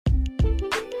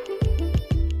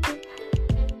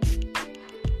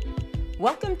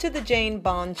Welcome to the Jane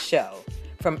Bond Show,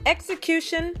 from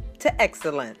execution to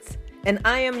excellence. And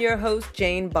I am your host,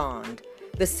 Jane Bond,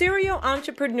 the serial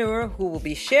entrepreneur who will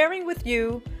be sharing with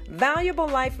you valuable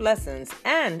life lessons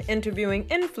and interviewing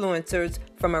influencers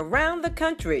from around the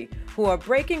country who are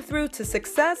breaking through to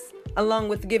success, along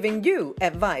with giving you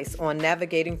advice on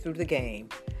navigating through the game.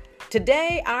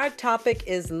 Today, our topic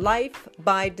is life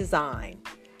by design.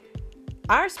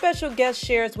 Our special guest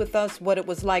shares with us what it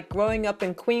was like growing up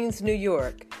in Queens, New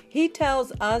York. He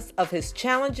tells us of his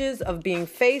challenges of being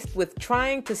faced with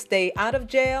trying to stay out of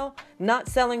jail, not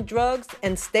selling drugs,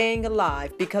 and staying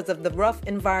alive because of the rough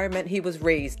environment he was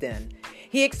raised in.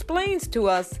 He explains to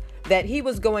us that he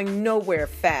was going nowhere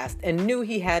fast and knew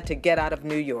he had to get out of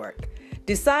New York.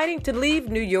 Deciding to leave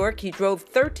New York, he drove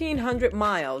 1,300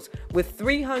 miles with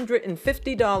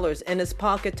 $350 in his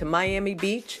pocket to Miami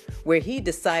Beach, where he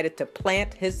decided to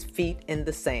plant his feet in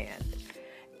the sand.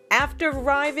 After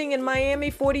arriving in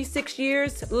Miami 46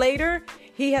 years later,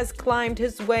 he has climbed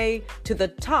his way to the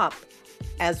top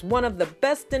as one of the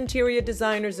best interior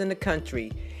designers in the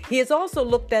country. He is also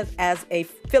looked at as a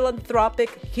philanthropic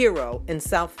hero in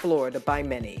South Florida by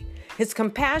many. His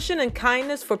compassion and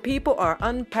kindness for people are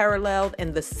unparalleled,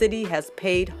 and the city has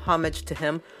paid homage to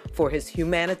him for his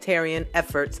humanitarian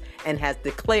efforts and has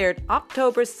declared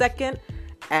October 2nd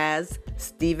as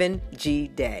Stephen G.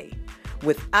 Day.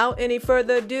 Without any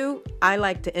further ado, I'd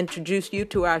like to introduce you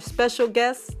to our special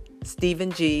guest,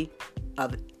 Stephen G.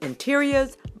 of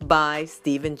Interiors by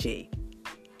Stephen G.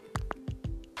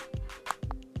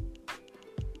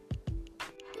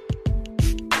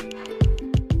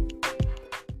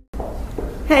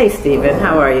 Hey, Stephen,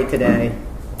 how are you today?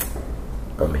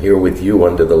 I'm here with you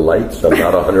under the lights. I'm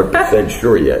not 100%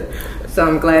 sure yet. So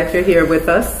I'm glad you're here with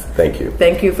us. Thank you.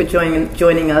 Thank you for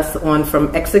joining us on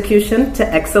From Execution to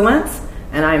Excellence,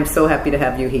 and I am so happy to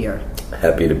have you here.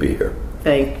 Happy to be here.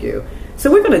 Thank you.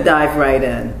 So we're going to dive right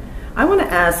in. I want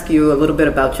to ask you a little bit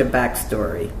about your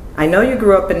backstory. I know you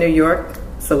grew up in New York,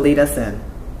 so lead us in.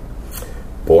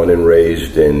 Born and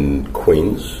raised in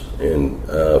Queens, in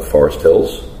Forest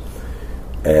Hills,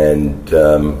 and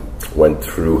went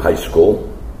through high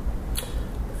school,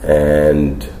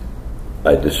 and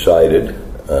I decided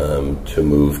to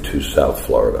move to South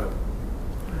Florida.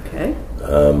 Okay.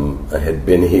 I had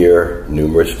been here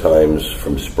numerous times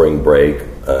from spring break.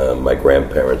 My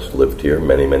grandparents lived here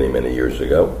many, many, many years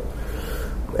ago.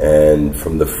 And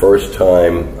from the first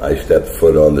time I stepped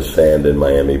foot on the sand in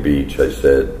Miami Beach, I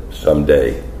said,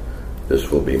 someday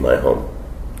this will be my home.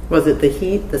 Was it the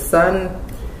heat, the sun?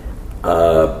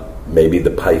 Maybe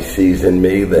the Pisces in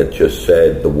me that just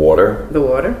said the water. The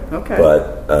water, okay.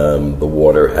 But the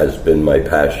water has been my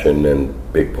passion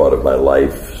and big part of my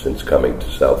life since coming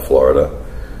to South Florida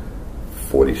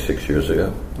 46 years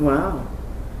ago. Wow.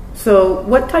 So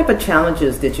what type of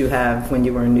challenges did you have when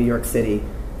you were in New York City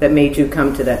that made you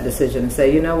come to that decision and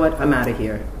say, you know what, I'm out of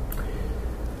here?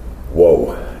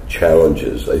 Whoa,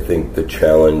 challenges. I think the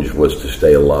challenge was to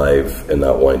stay alive and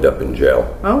not wind up in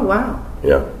jail. Oh, wow.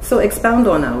 Yeah. So expound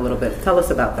on that a little bit. Tell us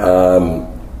about that.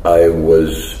 I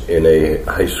was in a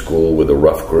high school with a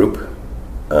rough group,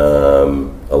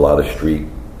 a lot of street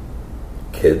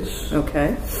kids.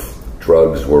 Okay.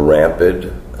 Drugs were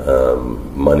rampant,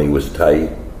 money was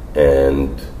tight,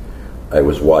 and I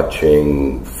was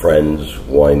watching friends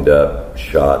wind up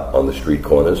shot on the street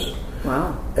corners.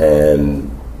 Wow.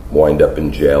 And wind up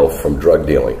in jail from drug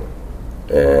dealing.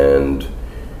 And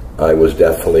I was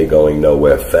definitely going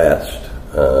nowhere fast,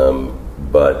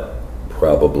 but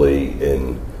probably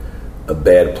in a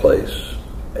bad place,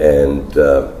 and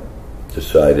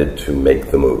decided to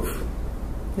make the move.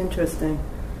 Interesting.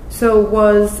 So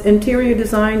was interior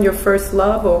design your first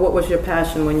love, or what was your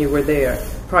passion when you were there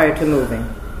prior to moving?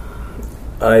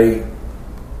 I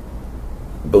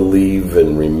believe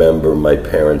and remember my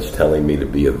parents telling me to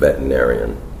be a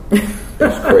veterinarian.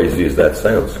 As crazy as that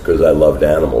sounds, because I loved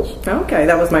animals. Okay,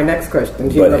 that was my next question.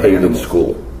 Do you but love hated animals?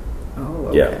 school. Oh,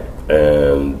 okay. Yeah,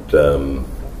 and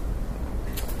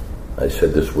I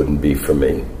said this wouldn't be for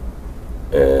me.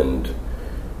 And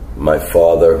my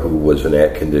father, who was an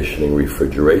air conditioning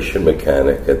refrigeration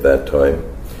mechanic at that time,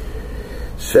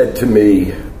 said to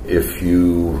me, if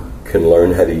you can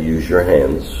learn how to use your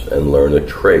hands and learn a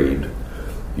trade,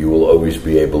 you will always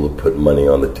be able to put money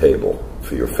on the table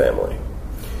for your family.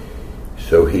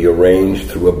 So he arranged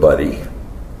through a buddy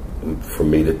for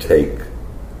me to take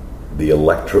the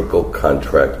electrical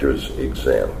contractor's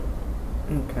exam.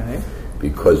 Okay.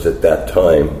 Because at that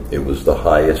time, it was the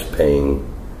highest paying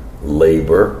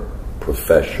labor,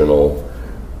 professional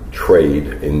trade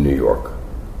in New York.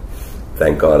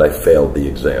 Thank God I failed the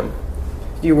exam.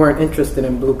 you weren't interested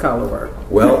in blue-collar work.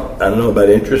 Well, I don't know about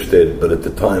interested, but at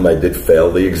the time I did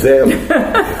fail the exam.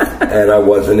 And I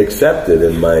wasn't accepted.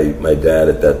 And my dad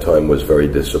at that time was very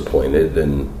disappointed,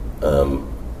 and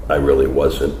I really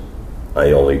wasn't.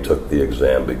 I only took the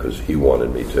exam because he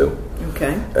wanted me to.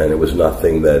 Okay. And it was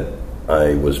nothing that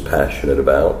I was passionate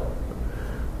about.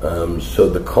 So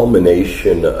the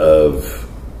culmination of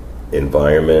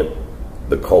environment,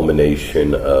 the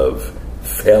culmination of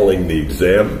failing the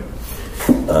exam,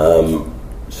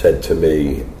 said to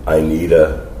me, I need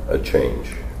a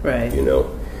change. Right. You know,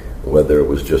 whether it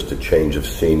was just a change of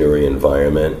scenery,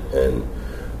 environment. And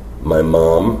my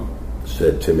mom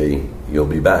said to me, you'll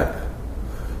be back.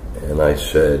 And I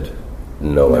said,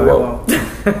 no, I won't.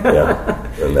 Yeah.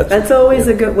 And that's always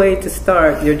a good way to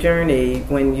start your journey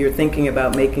when you're thinking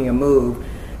about making a move,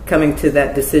 coming to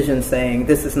that decision saying,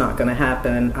 this is not going to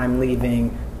happen, I'm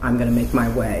leaving, I'm going to make my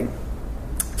way.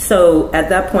 So at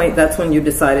that point, that's when you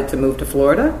decided to move to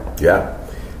Florida? Yeah.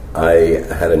 I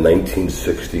had a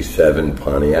 1967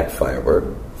 Pontiac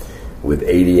Firebird with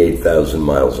 88,000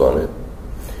 miles on it.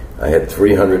 I had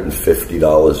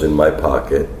 $350 in my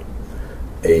pocket,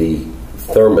 a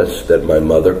thermos that my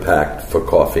mother packed for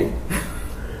coffee,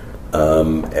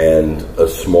 and a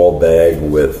small bag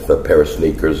with a pair of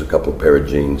sneakers, a couple pair of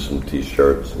jeans, some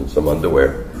t-shirts, and some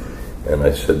underwear. And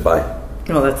I said, bye.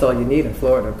 Well, that's all you need in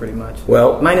Florida, pretty much.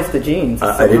 Well, minus the jeans.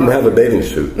 I didn't have a bathing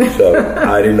suit, so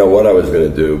I didn't know what I was going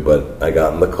to do, but I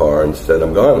got in the car and said,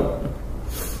 I'm gone.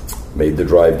 Made the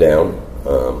drive down.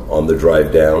 On the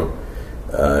drive down,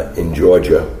 in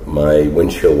Georgia, my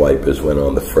windshield wipers went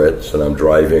on the fritz, and I'm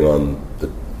driving on the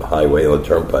highway, on the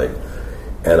turnpike,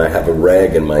 and I have a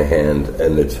rag in my hand,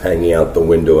 and it's hanging out the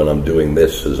window, and I'm doing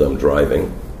this as I'm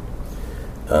driving.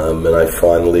 And I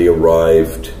finally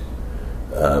arrived,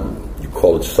 you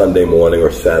call it Sunday morning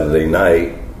or Saturday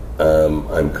night.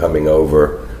 I'm coming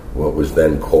over what was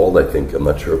then called, I think, I'm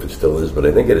not sure if it still is, but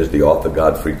I think it is the Arthur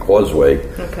Godfrey Causeway,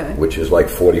 which is like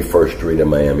 41st Street in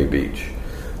Miami Beach.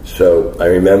 So I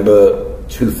remember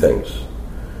two things.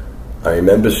 I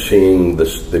remember seeing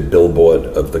the billboard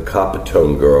of the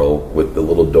Coppertone girl with the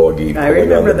little doggy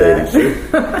pulling on the bathing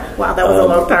suit. Wow, that was a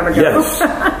long time ago. Yes.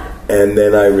 And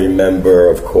then I remember,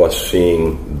 of course,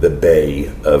 seeing the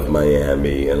Bay of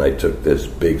Miami, and I took this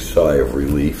big sigh of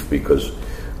relief because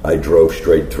I drove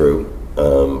straight through,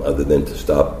 other than to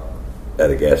stop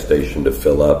at a gas station to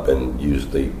fill up and use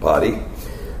the potty.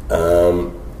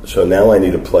 So now I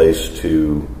need a place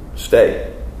to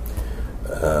stay.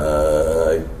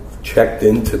 I checked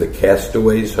into the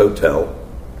Castaways Hotel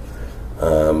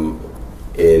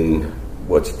in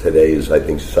what's today is, I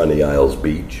think, Sunny Isles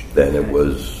Beach. Then it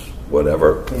was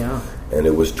whatever. Yeah. And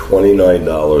it was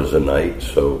 $29 a night,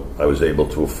 so I was able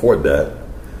to afford that.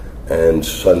 And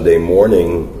Sunday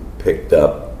morning, picked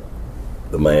up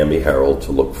the Miami Herald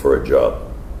to look for a job.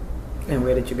 And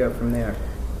where did you go from there?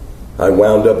 I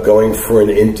wound up going for an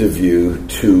interview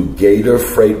to Gator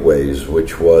Freightways,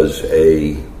 which was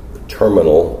a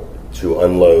terminal to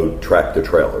unload tractor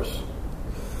trailers.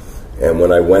 And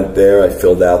when I went there, I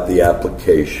filled out the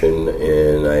application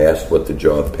and I asked what the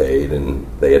job paid, and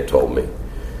they had told me.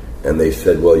 And they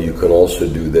said, well, you can also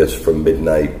do this from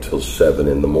midnight till 7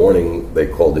 in the morning. They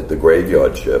called it the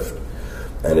graveyard shift.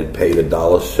 And it paid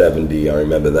 $1.70, I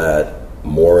remember that,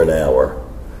 more an hour.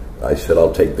 I said,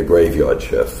 I'll take the graveyard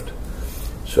shift.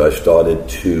 So I started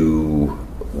to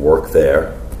work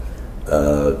there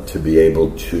to be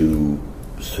able to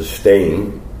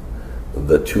sustain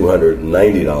the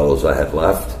 $290 I had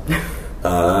left,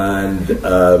 and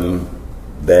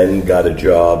then got a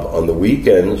job on the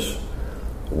weekends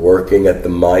working at the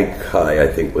Mai Kai, I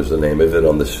think was the name of it,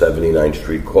 on the 79th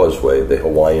Street Causeway, the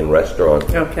Hawaiian restaurant,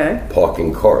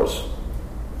 parking cars.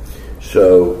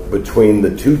 So between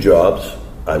the two jobs,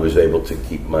 I was able to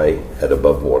keep my head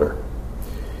above water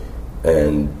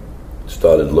and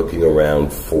started looking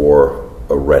around for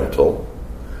a rental.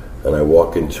 And I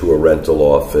walk into a rental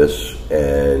office,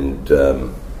 and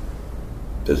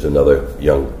there's another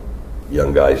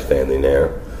young guy standing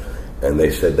there, and they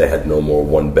said they had no more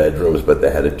one bedrooms, but they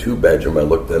had a 2-bedroom. I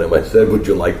looked at him, I said, would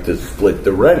you like to split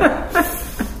the rent?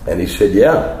 And he said,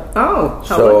 yeah. Oh,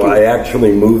 how so lucky. I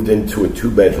actually moved into a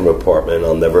 2-bedroom apartment,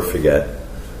 I'll never forget,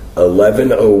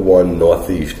 1101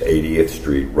 Northeast 80th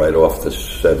Street, right off the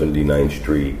 79th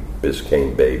Street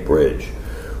Biscayne Bay Bridge,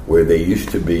 where there used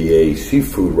to be a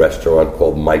seafood restaurant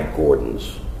called Mike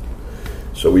Gordon's.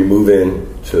 So we move in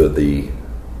to the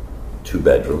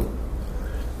 2-bedroom.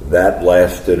 That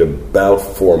lasted about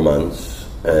 4 months,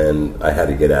 and I had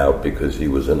to get out because he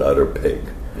was an utter pig.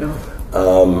 No.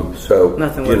 So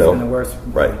nothing worse than the worst,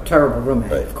 right, terrible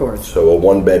roommate, right. Of course. So a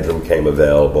 1-bedroom came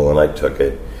available, and I took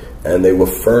it, and they were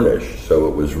furnished, so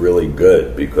it was really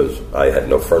good because I had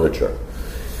no furniture.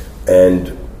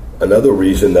 And another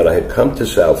reason that I had come to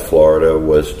South Florida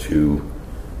was to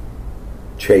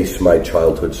chase my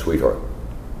childhood sweetheart.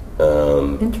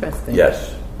 Interesting.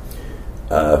 Yes.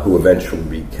 Who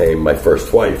eventually became my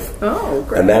first wife. Oh,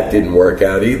 great. And that didn't work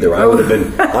out either. I would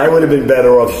have been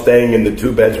better off staying in the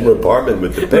 2-bedroom apartment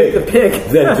with the pig,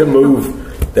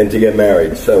 than to get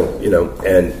married. So,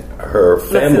 and her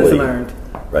family, lessons learned.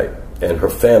 Right, and her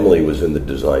family was in the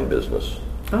design business.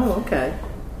 Oh, okay.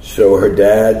 So her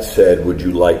dad said, "Would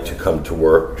you like to come to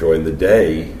work during the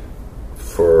day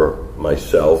for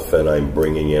myself? And I'm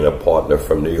bringing in a partner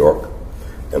from New York,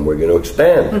 and we're going to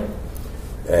expand."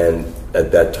 And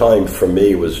at that time, for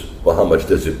me, was, well, how much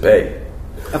does it pay?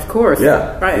 Of course.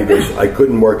 Yeah. Right. Because I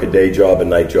couldn't work a day job, a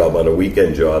night job, on a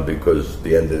weekend job, because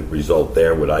the end result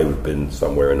there would I would have been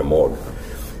somewhere in the morgue.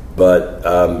 But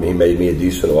he made me a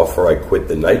decent offer. I quit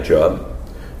the night job.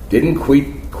 Didn't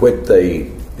quit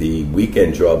the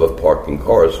weekend job of parking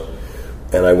cars.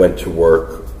 And I went to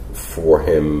work for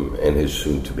him and his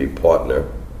soon-to-be partner.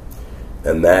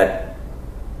 And that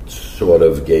sort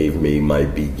of gave me my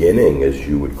beginning, as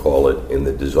you would call it, in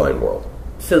the design world.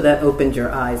 So that opened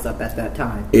your eyes up at that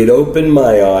time? It opened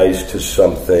my eyes to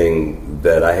something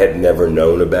that I had never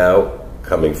known about,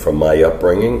 coming from my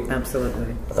upbringing.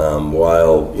 Absolutely.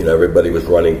 While everybody was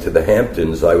running to the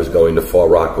Hamptons, I was going to Far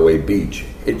Rockaway Beach,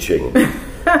 hitching. A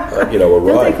ride.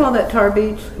 Don't they call that Tar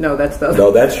Beach? No,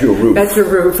 that's your roof. That's your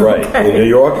roof, right? Okay. In New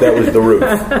York, that was the roof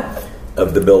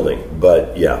of the building.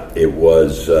 But yeah, it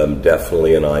was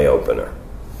definitely an eye opener,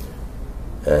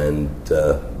 and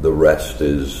the rest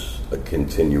is a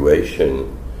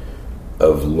continuation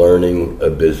of learning a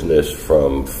business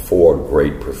from 4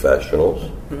 great professionals.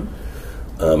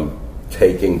 Mm-hmm.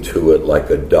 Taking to it like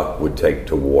a duck would take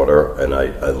to water, and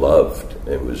I loved.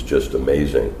 It was just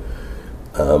amazing.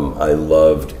 I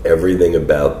loved everything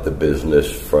about the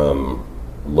business, from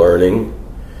learning,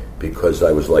 because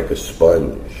I was like a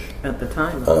sponge. At the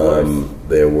time, of course.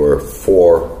 There were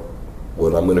 4,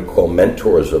 what I'm going to call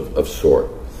mentors of sort,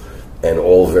 and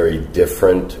all very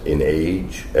different in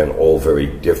age, and all very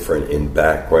different in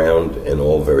background, and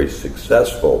all very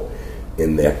successful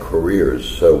in their careers.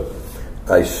 So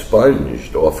I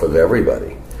sponged off of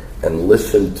everybody and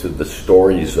listened to the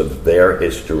stories of their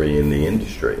history in the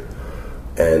industry,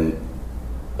 and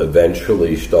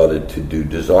eventually started to do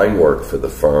design work for the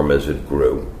firm as it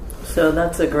grew. So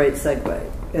that's a great segue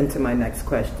into my next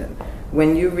question.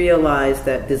 When you realized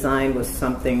that design was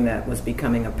something that was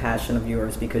becoming a passion of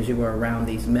yours because you were around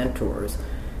these mentors,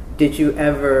 did you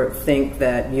ever think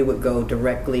that you would go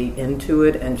directly into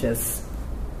it and just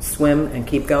swim and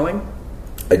keep going?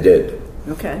 I did.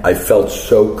 Okay. I felt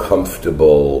so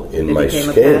comfortable in my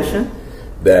skin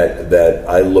that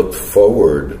I looked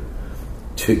forward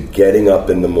to getting up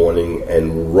in the morning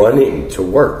and running to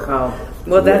work. Oh,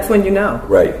 well, that's when you know.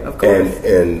 Right. Of course.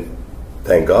 And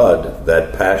thank God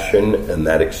that passion and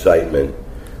that excitement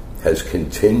has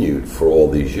continued for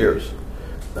all these years.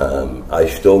 I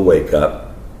still wake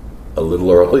up a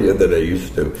little earlier than I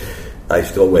used to. I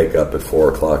still wake up at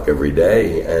 4 o'clock every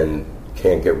day and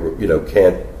can't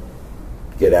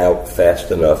get out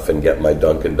fast enough and get my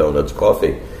Dunkin' Donuts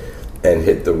coffee and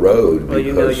hit the road. Well,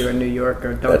 you're a New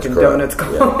Yorker, Dunkin' Donuts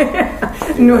coffee,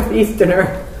 yeah.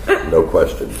 Northeasterner. No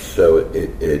question. So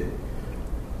it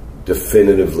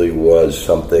definitively was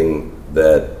something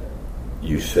that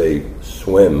you say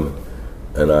swim,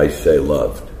 and I say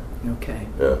loved. Okay.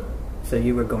 Yeah. So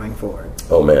you were going forward.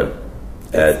 Oh man,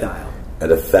 at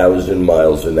 1,000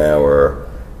 miles an hour,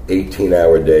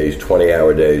 18-hour days,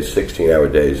 20-hour days, 16-hour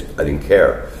days. I didn't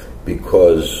care,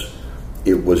 because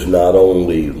it was not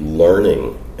only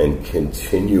learning and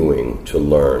continuing to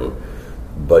learn,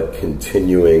 but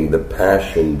continuing the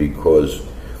passion, because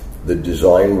the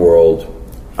design world,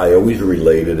 I always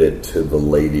related it to the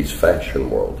ladies'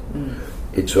 fashion world. Mm.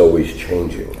 It's always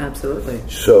changing. Absolutely.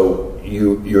 So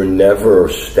you're never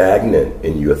stagnant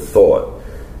in your thought.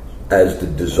 As the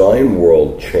design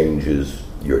world changes,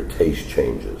 your taste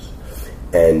changes,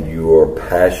 and your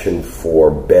passion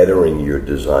for bettering your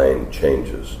design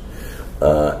changes.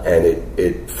 And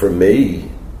it for me,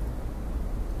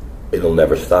 it'll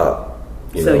never stop.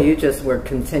 You just were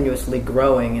continuously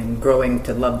growing and growing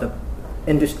to love the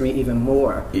industry even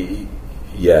more.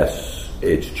 Yes,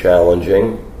 it's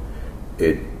challenging.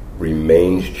 It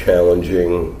remains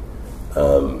challenging.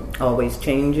 Always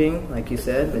changing, like you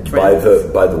said. The trends.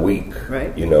 By the week,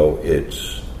 right?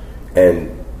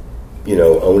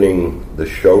 Owning the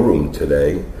showroom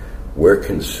today, we're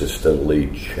consistently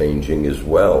changing as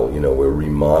well. You know, we're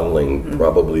remodeling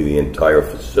probably the entire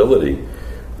facility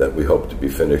that we hope to be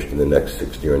finished in the next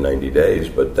 60 or 90 days,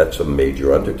 but that's a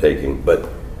major undertaking. But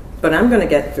I'm going to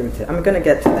get to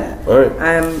that. All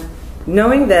right.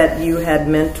 Knowing that you had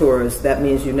mentors, that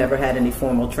means you never had any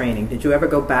formal training. Did you ever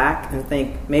go back and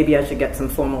think, maybe I should get some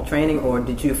formal training, or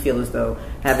did you feel as though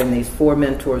having these 4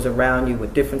 mentors around you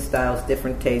with different styles,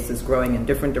 different tastes, growing in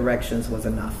different directions was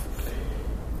enough?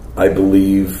 I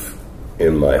believe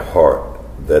in my heart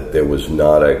that there was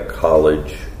not a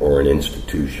college or an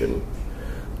institution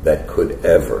that could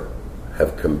ever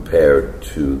have compared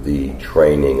to the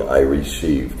training I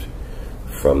received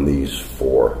from these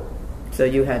 4. So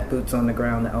you had boots on the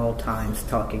ground at all times,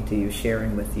 talking to you,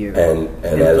 sharing with you, and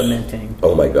implementing.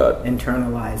 Oh my God.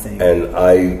 Internalizing. And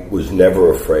I was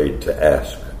never afraid to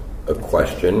ask a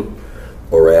question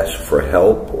or ask for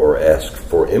help or ask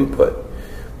for input.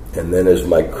 And then as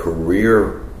my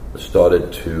career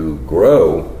started to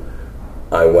grow,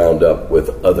 I wound up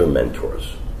with other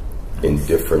mentors in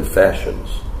different fashions.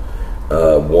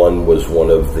 One was one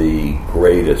of the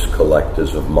greatest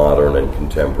collectors of modern and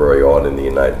contemporary art in the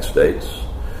United States,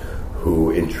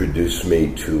 who introduced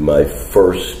me to my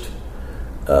first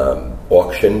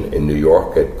auction in New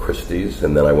York at Christie's,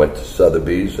 and then I went to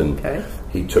Sotheby's, and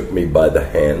he took me by the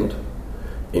hand,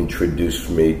 introduced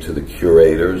me to the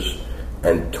curators,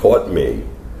 and taught me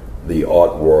the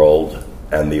art world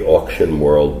and the auction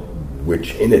world,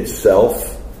 which in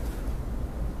itself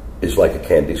is like a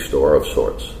candy store of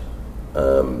sorts.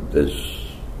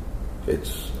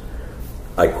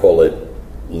 I call it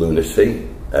lunacy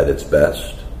at its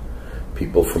best.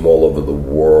 People from all over the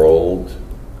world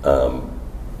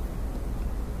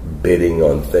bidding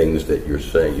on things that you're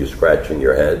saying, you're scratching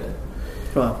your head.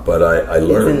 Well, but I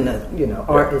learned,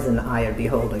 art is in the eye of the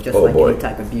beholder, just any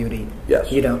type of beauty. Yes.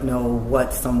 You don't know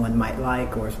what someone might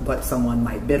like or what someone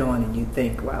might bid on, and you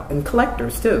think, wow. And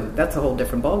collectors too. That's a whole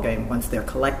different ballgame once they're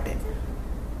collecting.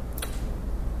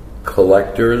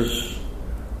 Collectors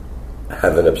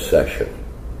have an obsession.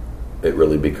 It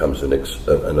really becomes an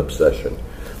obsession.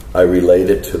 I relate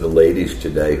it to the ladies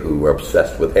today who are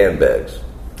obsessed with handbags.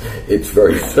 It's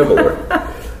very similar.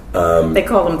 They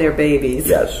call them their babies.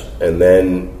 Yes. And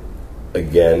then,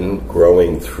 again,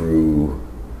 growing through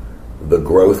the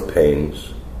growth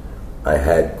pains, I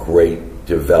had great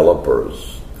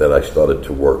developers that I started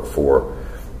to work for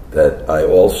that I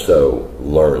also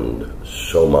learned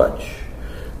so much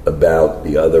about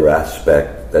the other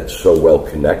aspect that's so well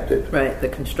connected. Right, the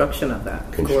construction of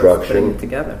that. Construction, it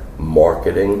together.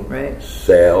 Marketing, right.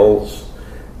 Sales,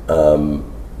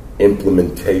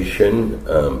 implementation,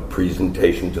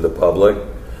 presentation to the public.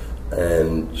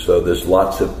 And so there's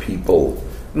lots of people.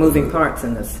 Moving parts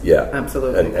in this. Yeah.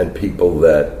 Absolutely. And people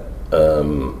that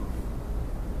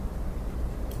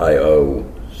I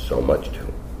owe so much to.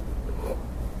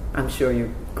 I'm sure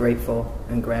you're grateful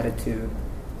and gratitude.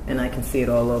 And I can see it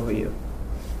all over you.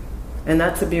 And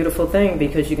that's a beautiful thing,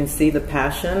 because you can see the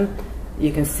passion,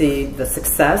 you can see the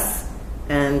success,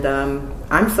 and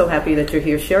I'm so happy that you're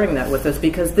here sharing that with us,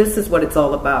 because this is what it's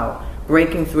all about,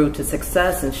 breaking through to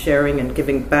success and sharing and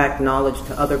giving back knowledge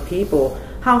to other people,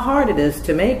 how hard it is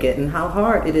to make it and how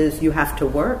hard it is you have to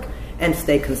work and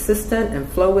stay consistent and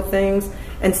flow with things,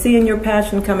 and seeing your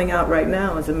passion coming out right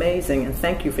now is amazing, and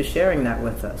thank you for sharing that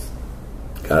with us.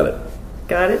 Got it.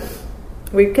 Got it?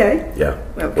 We okay? Yeah,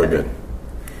 okay. We're good.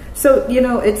 So,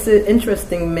 it's an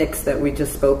interesting mix that we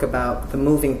just spoke about, the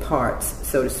moving parts,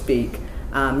 so to speak.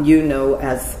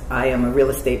 As I am a real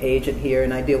estate agent here,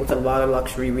 and I deal with a lot of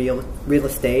luxury real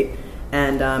estate,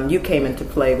 and you came into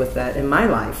play with that in my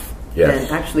life. Yes.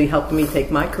 And actually helped me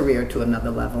take my career to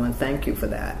another level, and thank you for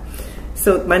that.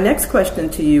 So my next question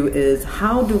to you is,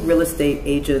 how do real estate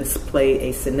agents play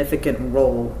a significant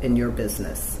role in your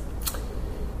business?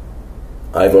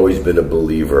 I've always been a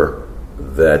believer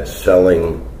that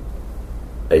selling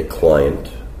a client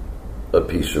a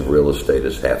piece of real estate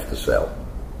is half the sale.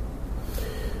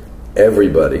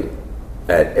 Everybody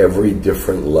at every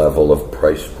different level of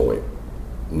price point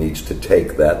needs to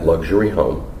take that luxury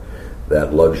home,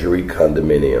 that luxury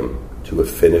condominium, to a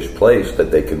finished place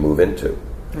that they can move into.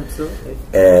 Absolutely.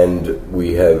 And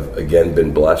we have, again,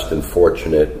 been blessed and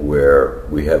fortunate where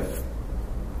we have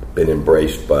been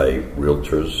embraced by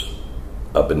realtors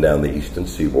up and down the Eastern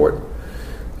Seaboard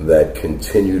that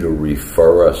continue to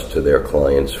refer us to their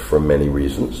clients for many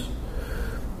reasons.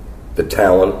 The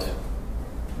talent,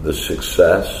 the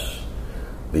success,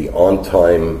 the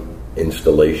on-time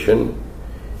installation,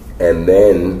 and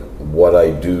then what I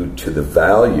do to the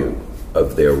value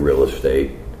of their real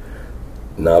estate,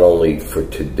 not only for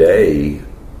today,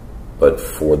 but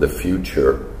for the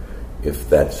future, if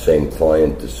that same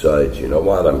client decides, you know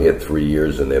what, I'm here 3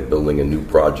 years and they're building a new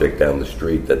project down the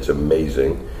street that's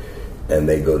amazing, and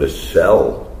they go to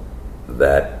sell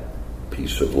that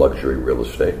piece of luxury real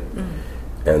estate,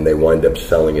 and they wind up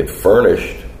selling it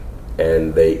furnished,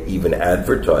 and they even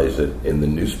advertise it in the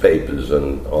newspapers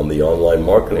and on the online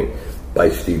marketing by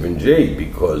Stephen G,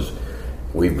 because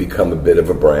we've become a bit of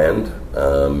a brand,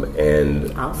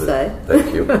 and I'll say.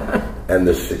 Thank you. And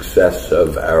the success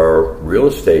of our real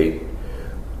estate,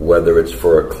 whether it's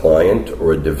for a client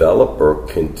or a developer,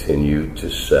 continue to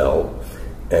sell.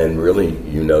 And really,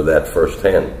 you know that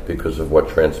firsthand because of what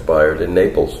transpired in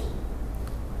Naples.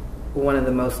 One of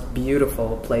the most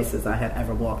beautiful places I had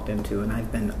ever walked into, and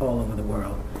I've been all over the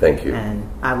world. Thank you. And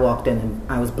I walked in and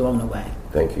I was blown away.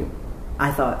 Thank you.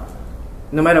 I thought,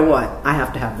 no matter what, I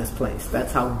have to have this place.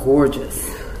 That's how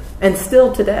gorgeous. And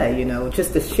still today, you know,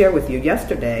 just to share with you,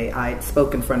 yesterday I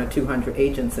spoke in front of 200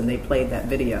 agents and they played that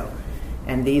video.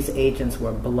 And these agents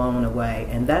were blown away.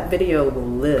 And that video will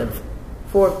live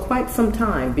for quite some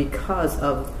time because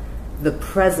of the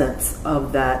presence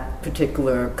of that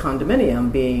particular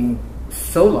condominium being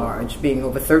so large, being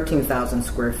over 13,000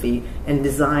 square feet and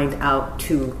designed out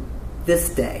to this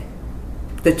day.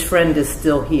 The trend is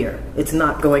still here. It's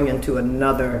not going into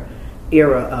another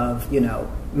era of, you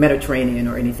know, Mediterranean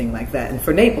or anything like that. And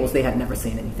for Naples, they had never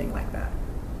seen anything like that.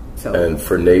 So. And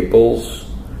for Naples,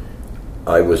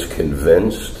 I was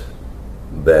convinced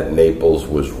that Naples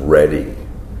was ready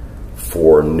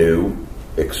for new,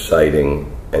 exciting,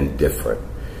 and different.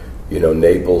 You know,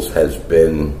 Naples has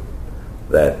been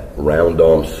that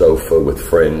round-arm sofa with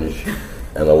fringe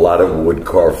and a lot of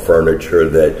wood-carved furniture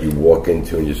that you walk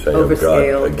into and you say, oh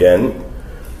God, again?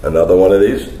 Another one of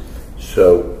these?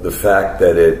 So the fact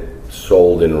that it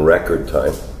sold in record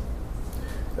time,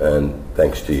 and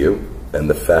thanks to you, and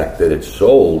the fact that it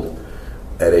sold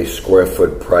at a square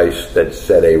foot price that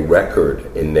set a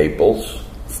record in Naples.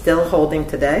 Still holding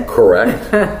today? Correct.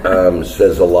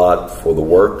 Says a lot for the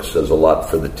work, says a lot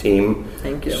for the team.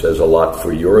 Thank you. Says a lot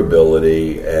for your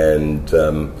ability,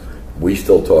 and we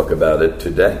still talk about it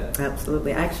today.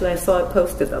 Absolutely. Actually, I saw it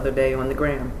posted the other day on the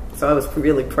gram, so I was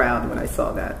really proud when I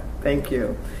saw that. Thank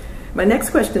you. My next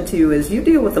question to you is, you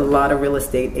deal with a lot of real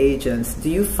estate agents. Do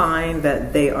you find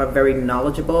that they are very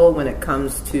knowledgeable when it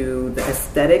comes to the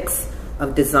aesthetics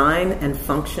of design and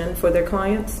function for their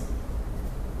clients?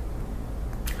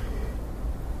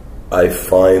 I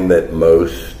find that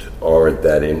most aren't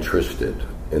that interested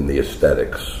in the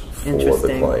aesthetics for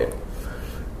the client.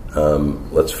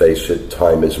 Let's face it,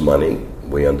 time is money.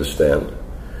 We understand.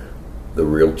 The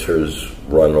realtors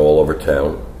run all over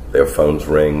town. Their phones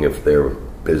ring if they're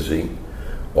busy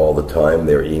all the time,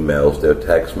 their emails, their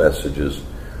text messages.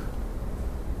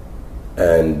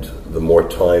 And the more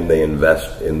time they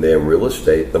invest in their real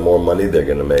estate, the more money they're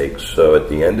going to make. So at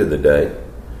the end of the day,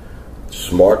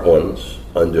 smart ones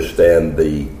understand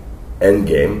the end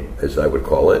game, as I would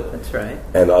call it. That's right.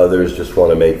 And others just want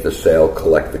to make the sale,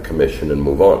 collect the commission, and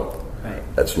move on. Right.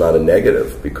 That's not a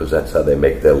negative, because that's how they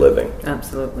make their living.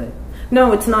 Absolutely.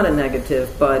 No, it's not a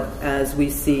negative, but as we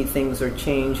see, things are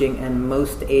changing, and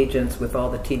most agents with all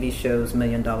the TV shows, $1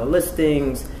 Million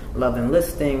Listings, Love and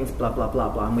Listings, blah, blah, blah,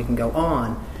 blah, and we can go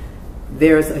on.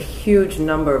 There's a huge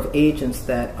number of agents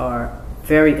that are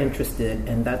very interested,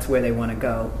 and that's where they want to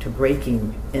go, to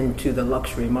breaking into the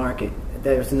luxury market.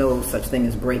 There's no such thing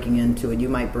as breaking into it. You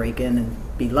might break in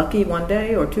and be lucky one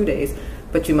day or 2 days,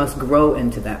 but you must grow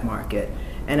into that market.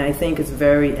 And I think it's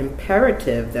very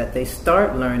imperative that they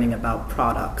start learning about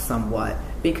products somewhat,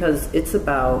 because it's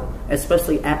about,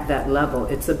 especially at that level,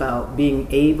 it's about being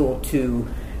able to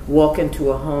walk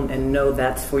into a home and know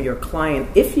that's for your client.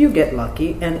 If you get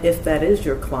lucky, and if that is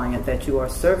your client that you are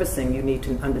servicing, you need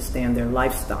to understand their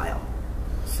lifestyle.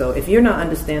 So if you're not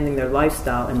understanding their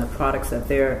lifestyle and the products that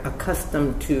they're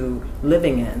accustomed to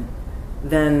living in,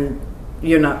 then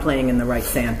you're not playing in the right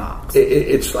sandbox.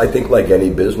 It's, I think, like any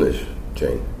business,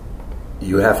 Jane.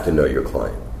 You have to know your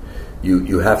client.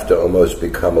 You have to almost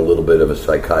become a little bit of a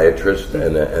psychiatrist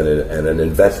and an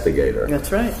investigator.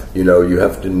 That's right. You know, you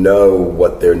have to know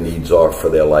what their needs are for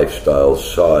their lifestyle,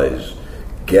 size,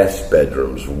 guest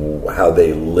bedrooms, how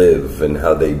they live and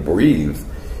how they breathe,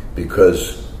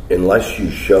 because unless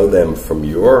you show them from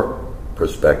your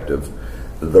perspective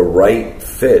the right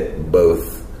fit,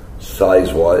 both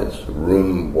size-wise,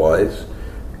 room-wise,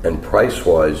 and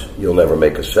price-wise, you'll never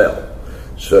make a sale.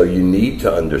 So you need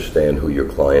to understand who your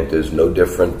client is, no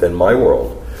different than my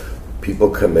world. People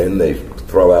come in, they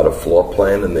throw out a floor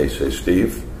plan, and they say,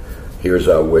 Steve, here's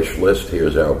our wish list,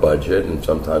 here's our budget, and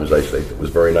sometimes I say, it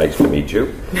was very nice to meet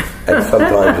you. And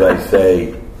sometimes I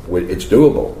say, it's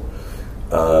doable.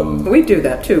 We do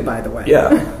that too, by the way.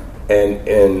 Yeah,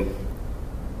 and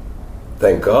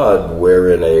thank God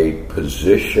we're in a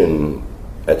position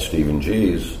at Stephen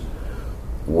G's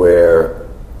where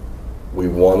we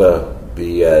want to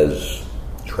be as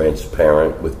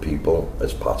transparent with people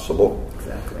as possible.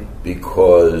 Exactly.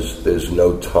 Because there's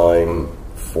no time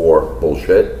for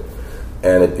bullshit.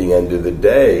 And at the end of the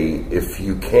day, if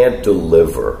you can't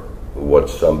deliver what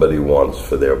somebody wants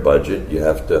for their budget, you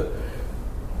have to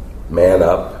man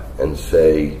up and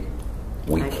say,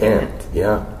 we can't.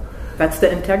 Yeah. That's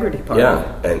the integrity part.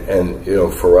 Yeah. And you know,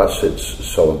 for us, it's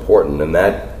so important. And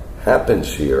that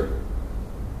happens here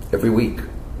every week.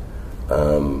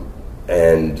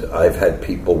 And I've had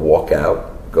people walk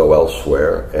out, go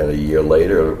elsewhere, and a year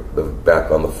later, they're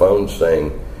back on the phone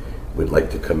saying, we'd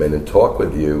like to come in and talk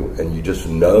with you. And you just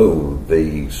know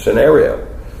the scenario.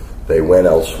 They went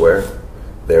elsewhere.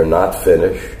 They're not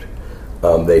finished.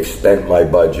 They've spent my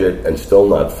budget and still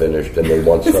not finished, and they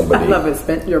want somebody. I love it.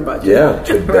 Spent your budget. Yeah,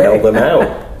 to bail them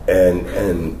out.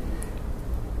 And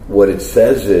what it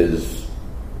says is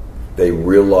they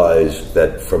realized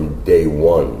that from day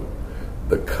one,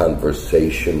 the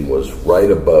conversation was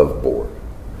right above board.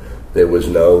 There was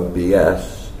no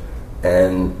BS,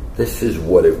 and this is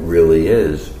what it really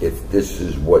is. If this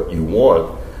is what you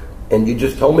want, and you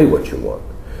just told me what you want.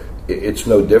 It's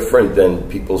no different than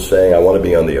people saying, I want to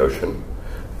be on the ocean.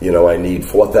 You know, I need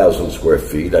 4,000 square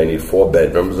feet, I need 4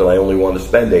 bedrooms, and I only want to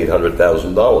spend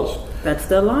 $800,000. That's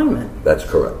the alignment. That's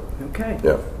correct. Okay.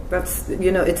 Yeah. That's,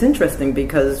 you know, it's interesting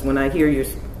because when I hear you,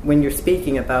 when you're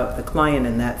speaking about the client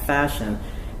in that fashion,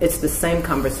 it's the same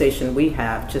conversation we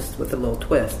have, just with a little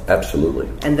twist. Absolutely.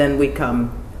 And then we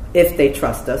come, if they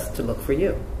trust us, to look for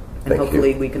you. And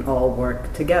hopefully we can all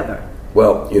work together.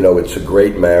 Well, you know, it's a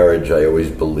great marriage. I always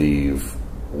believe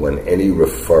when any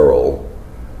referral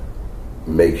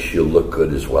makes you look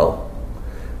good as well.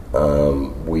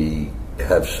 We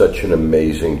have such an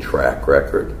amazing track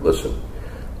record. Listen,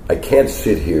 I can't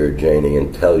sit here, Janie,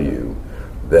 and tell you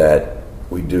that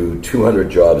we do 200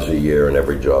 jobs a year and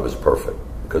every job is perfect,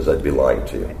 because I'd be lying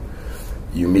to you.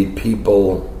 You meet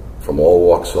people from all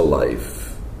walks of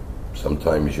life.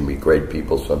 Sometimes you meet great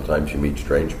people, sometimes you meet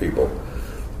strange people.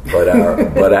 But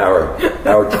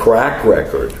our track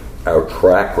record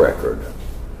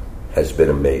has been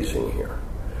amazing here.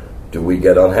 Do we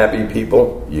get unhappy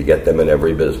people? You get them in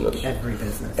every business. Every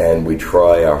business. And we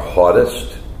try our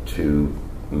hardest to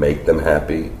make them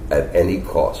happy at any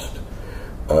cost.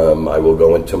 I will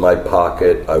go into my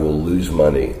pocket. I will lose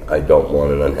money. I don't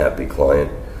want an unhappy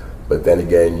client. But then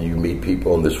again, you meet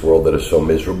people in this world that are so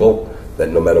miserable that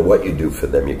no matter what you do for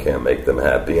them, you can't make them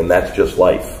happy. And that's just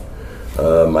life.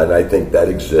 And I think that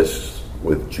exists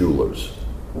with jewelers,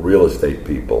 real estate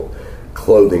people,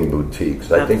 clothing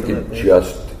boutiques. I think it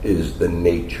just is the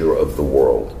nature of the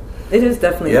world. It is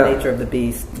definitely the nature of the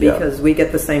beast, because we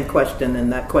get the same question,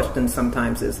 and that question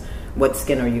sometimes is, what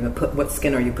skin are you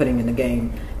putting in the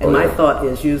game? And my thought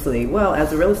is usually, well,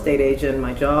 as a real estate agent,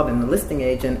 my job and the listing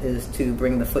agent is to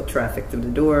bring the foot traffic through the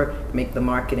door, make the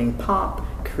marketing pop,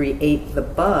 create the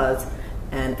buzz,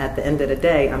 and at the end of the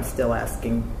day, I'm still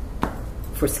asking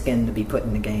for skin to be put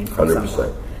in the game from 100%.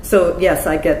 someone. So yes,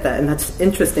 I get that, and that's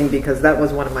interesting because that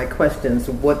was one of my questions.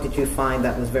 What did you find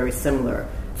that was very similar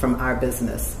from our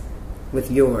business with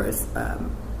yours?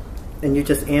 And you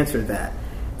just answered that.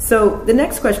 So the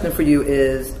next question for you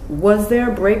is, was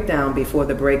there a breakdown before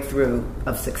the breakthrough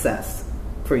of success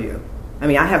for you? I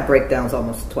mean, I have breakdowns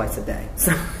almost twice a day.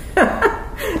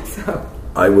 So.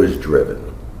 I was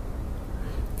driven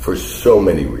for so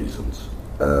many reasons.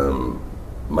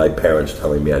 My parents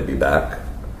telling me I'd be back.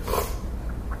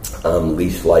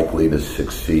 Least likely to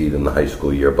succeed in the high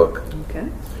school yearbook. Okay.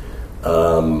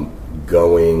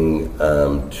 Going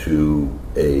to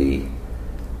a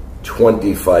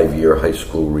 25-year high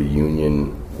school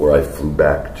reunion where I flew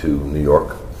back to New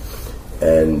York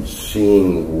and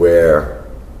seeing where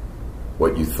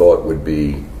what you thought would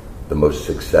be the most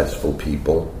successful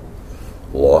people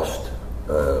lost.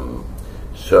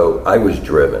 So I was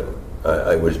driven.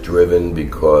 I was driven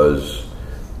because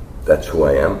that's who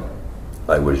I am.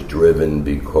 I was driven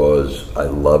because I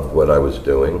loved what I was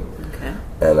doing. Okay.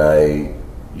 And I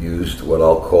used what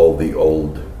I'll call the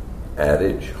old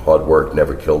adage, hard work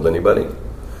never killed anybody.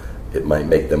 It might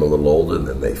make them a little older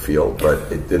than they feel,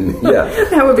 but it didn't,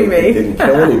 that would be me. It didn't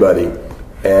kill anybody.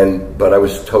 But I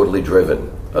was totally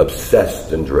driven,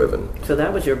 obsessed and driven. So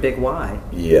that was your big why.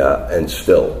 Yeah, and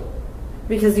still.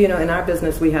 Because, you know, in our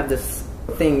business we have this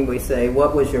thing we say,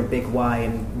 what was your big why,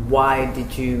 and why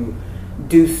did you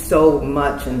do so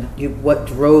much, and what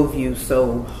drove you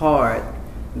so hard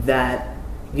that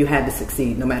you had to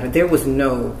succeed no matter, there was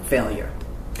no failure.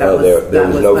 There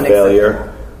was no unacceptable.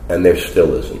 failure, and there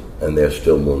still isn't, and there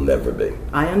still will never be.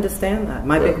 I understand that.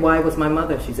 My big why was my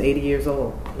mother. She's 80 years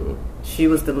old. Mm-hmm. She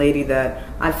was the lady that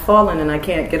I've fallen and I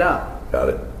can't get up. Got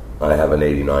it. I have an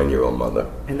 89-year-old mother.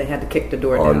 And they had to kick the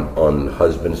door down. On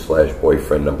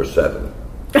husband/boyfriend number 7.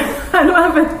 I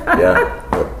love it. Yeah.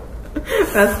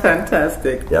 That's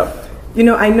fantastic. Yeah. You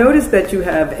know, I noticed that you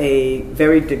have a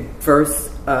very diverse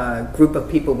group of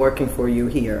people working for you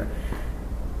here.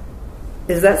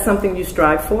 Is that something you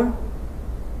strive for?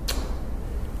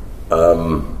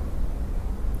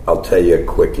 I'll tell you a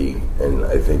quickie, and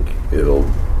I think it'll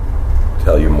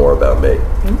tell you more about me.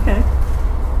 Okay.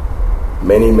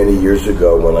 Many, many years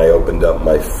ago, when I opened up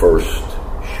my first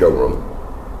showroom,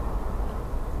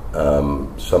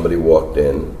 somebody walked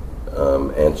in,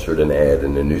 answered an ad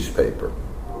in the newspaper,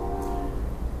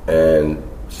 and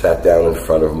sat down in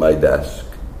front of my desk,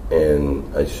 and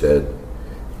I said,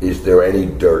 "Is there any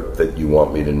dirt that you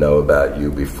want me to know about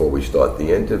you before we start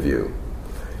the interview?"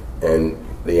 And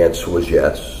the answer was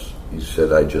yes. He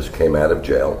said, "I just came out of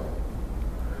jail."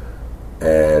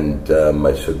 And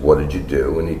I said, "What did you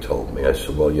do?" And he told me. I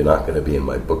said, "Well, you're not going to be in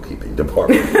my bookkeeping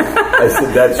department." I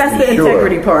said, "That's the sure.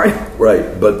 integrity part."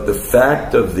 Right, but the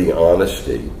fact of the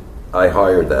honesty, I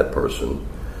hired that person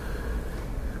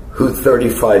who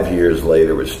 35 years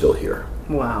later is still here.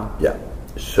 Wow. Yeah.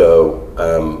 So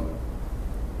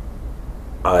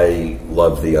I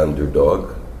love the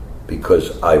underdog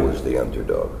because I was the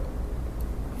underdog.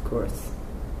 Of course.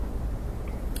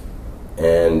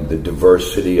 And the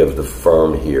diversity of the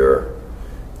firm here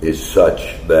is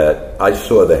such that I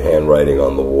saw the handwriting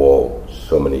on the wall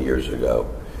so many years ago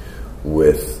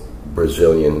with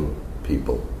Brazilian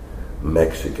people,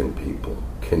 Mexican people,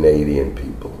 Canadian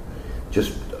people.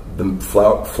 Just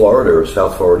Florida or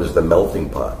South Florida is the melting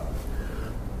pot.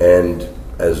 And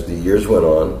as the years went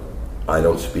on, I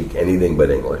don't speak anything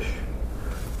but English.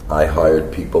 I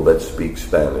hired people that speak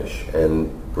Spanish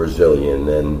and Brazilian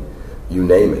and you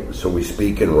name it. So we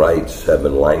speak and write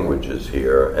 7 languages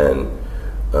here, and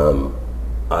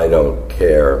I don't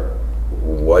care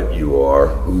what you are,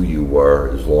 who you were,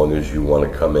 as long as you want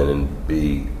to come in and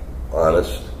be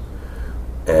honest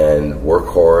and work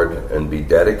hard and be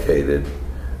dedicated.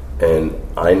 And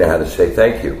I know how to say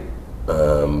thank you,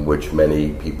 which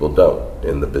many people don't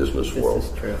in the business world.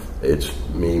 This is true. It's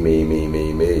me, me, me,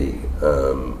 me, me.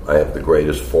 I have the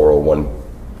greatest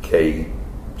 401k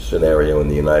scenario in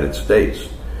the United States.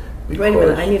 Wait a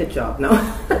minute, I need a job. No.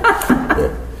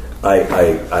 Yeah.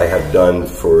 I have done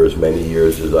for as many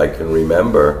years as I can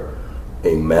remember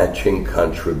a matching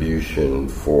contribution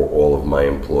for all of my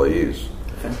employees.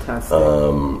 Fantastic.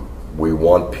 We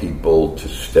want people to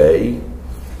stay.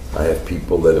 I have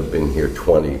people that have been here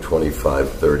 20, 25,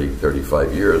 30,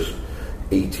 35 years,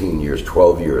 18 years,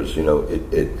 12 years. You know,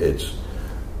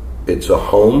 it's a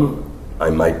home. I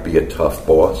might be a tough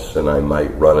boss and I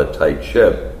might run a tight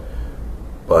ship,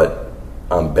 but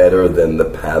I'm better than the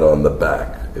pat on the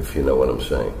back, if you know what I'm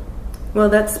saying. Well,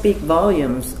 that speaks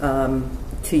volumes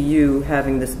to you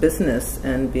having this business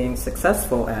and being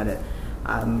successful at it.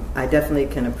 I definitely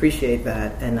can appreciate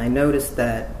that, and I noticed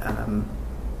that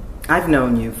I've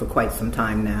known you for quite some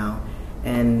time now,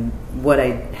 and what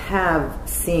I have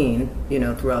seen, you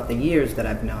know, throughout the years that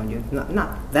I've known you,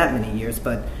 not that many years,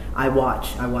 but I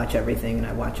watch everything and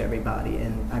I watch everybody,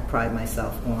 and I pride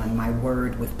myself on my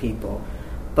word with people.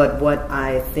 But what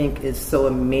I think is so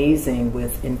amazing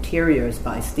with Interiors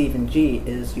by Stephen G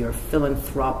is your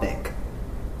philanthropic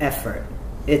effort.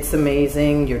 It's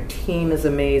amazing. Your team is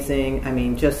amazing. I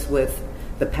mean, just with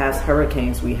the past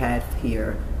hurricanes we had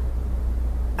here,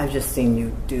 I've just seen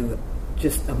you do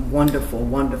just a wonderful,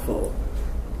 wonderful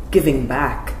giving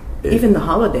back. Even the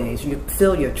holidays, you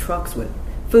fill your trucks with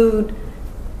food,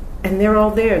 and they're all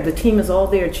there. The team is all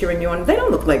there cheering you on. They don't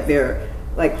look like they're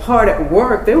like hard at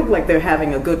work. They look like they're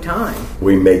having a good time.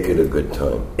 We make it a good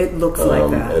time. It looks like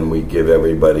that. And we give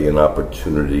everybody an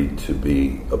opportunity to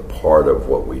be a part of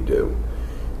what we do.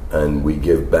 And we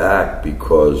give back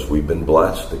because we've been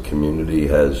blessed. The community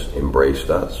has embraced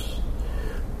us.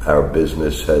 Our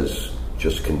business has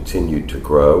just continued to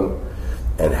grow.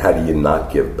 And how do you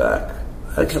not give back?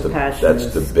 That's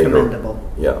the bigger,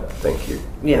 commendable. Yeah, thank you.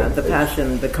 Yeah,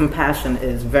 the compassion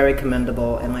is very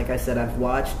commendable. And like I said, I've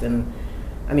watched, and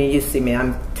I mean, you see me,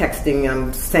 I'm texting,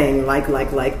 I'm saying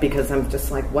like, because I'm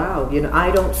just like, wow, you know,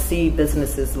 I don't see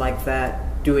businesses like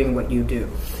that doing what you do.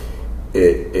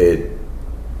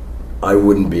 I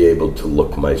wouldn't be able to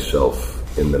look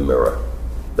myself in the mirror.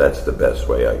 That's the best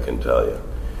way I can tell you.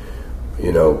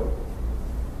 You know,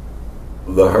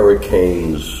 the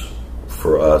hurricanes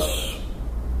for us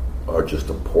are just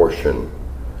a portion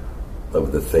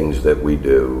of the things that we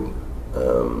do.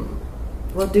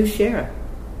 Well, do share.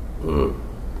 You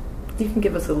can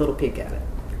give us a little peek at it.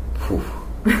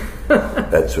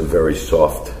 That's a very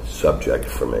soft subject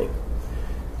for me.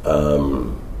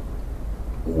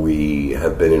 We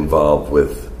have been involved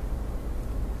with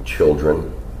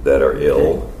children that are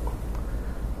ill.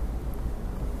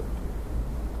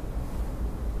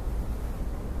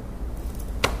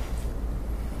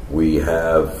 We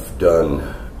have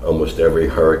done almost every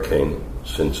hurricane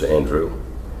since Andrew.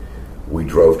 We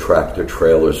drove tractor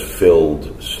trailers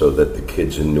filled so that the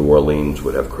kids in New Orleans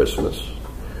would have Christmas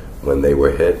when they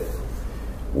were hit.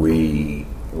 We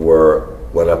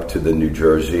went up to the New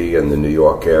Jersey and the New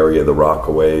York area, the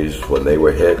Rockaways, when they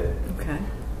were hit,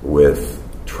 with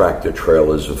tractor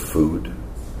trailers of food.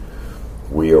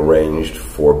 We arranged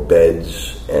for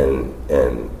beds and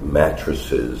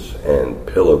mattresses and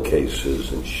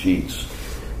pillowcases and sheets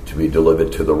to be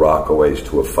delivered to the Rockaways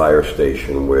to a fire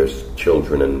station where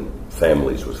children and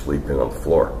families were sleeping on the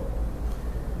floor.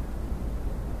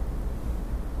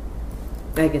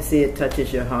 I can see it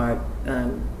touches your heart.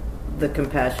 The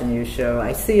compassion you show.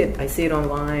 I see it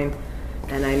online,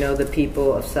 and I know the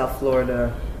people of South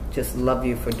Florida just love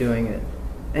you for doing it.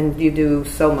 And you do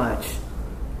so much.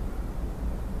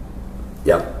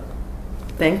 Yep.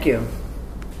 Thank you.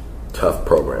 Tough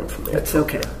program for me. It's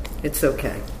okay. It's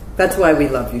okay. That's why we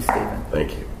love you, Stephen.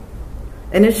 Thank you.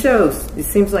 And it shows. It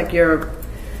seems like your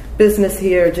business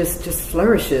here just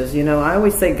flourishes. You know, I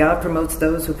always say God promotes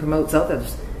those who promotes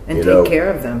others and take care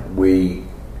of them. We,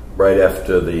 right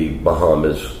after the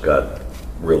Bahamas got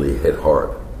really hit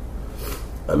hard.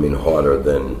 I mean, harder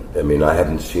than, I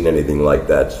haven't seen anything like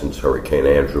that since Hurricane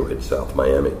Andrew hit South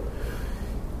Miami.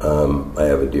 I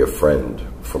have a dear friend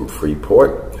from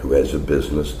Freeport who has a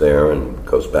business there and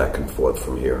goes back and forth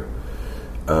from here.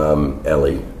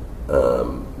 Ellie,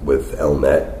 with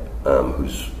Elnet,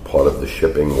 who's part of the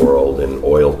shipping world and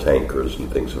oil tankers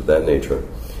and things of that nature.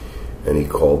 And he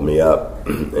called me up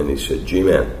and he said,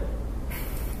 G-Man,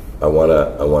 I want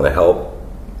to help.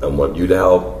 I want you to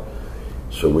help.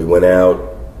 So we went out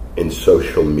in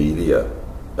social media,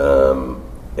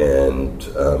 and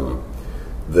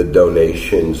the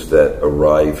donations that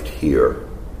arrived here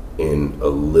in a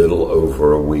little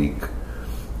over a week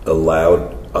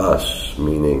allowed us,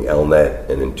 meaning Elnet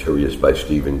and Interiors by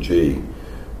Stephen G.,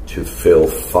 to fill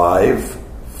 5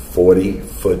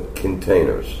 40-foot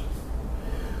containers.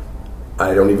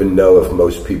 I don't even know if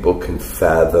most people can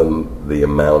fathom the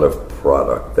amount of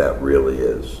product that really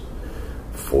is.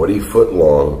 40-foot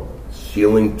long,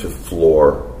 ceiling to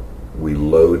floor. We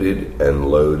loaded and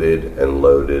loaded and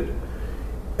loaded,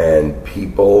 and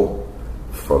people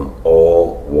from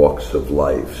all walks of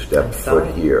life stepped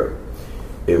foot here.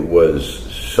 It was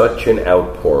such an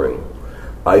outpouring.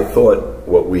 I thought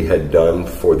what we had done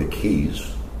for the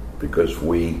Keys, because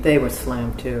they were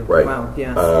slammed too. Right. Wow,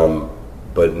 yes.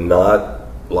 But not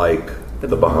like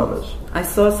the Bahamas. I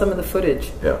saw some of the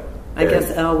footage. Yeah. I guess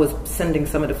Al was sending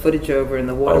some of the footage over, and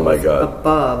the water was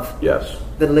above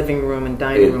the living room and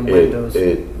dining room windows.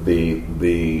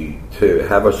 To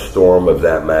have a storm of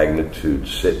that magnitude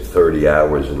sit 30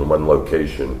 hours in one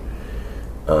location,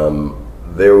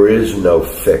 there is no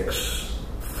fix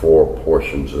for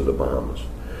portions of the Bahamas.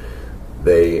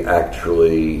 They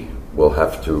actually will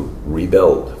have to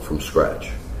rebuild from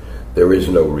scratch. There is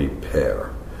no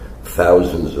repair.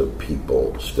 Thousands of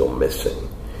people still missing.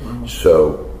 Wow.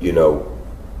 So,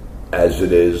 as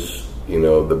it is, the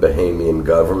Bahamian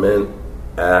government,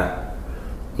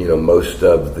 most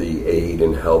of the aid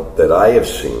and help that I have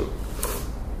seen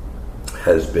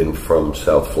has been from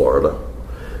South Florida.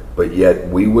 But yet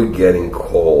we were getting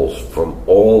calls from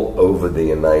all over the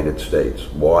United States.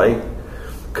 Why?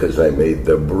 Because I made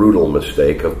the brutal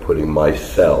mistake of putting my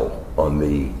cell on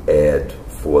the ad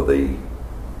for the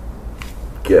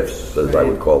gifts, as I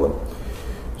would call them.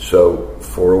 So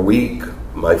for a week,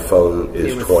 my phone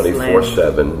is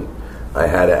 24/7. I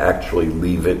had to actually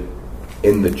leave it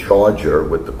in the charger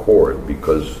with the cord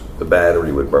because the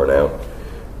battery would burn out.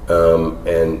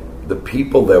 And the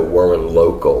people that weren't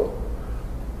local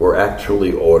were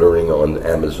actually ordering on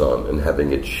Amazon and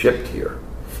having it shipped here.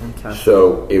 Fantastic.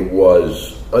 So it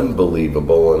was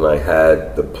unbelievable, and I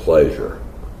had the pleasure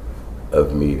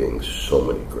of meeting so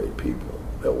many great people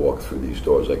that walked through these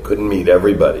doors. I couldn't meet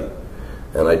everybody,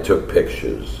 and I took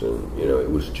pictures, and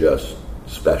it was just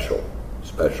special.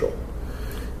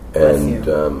 And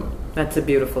that's a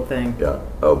beautiful thing. Yeah.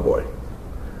 Oh boy.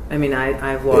 I mean,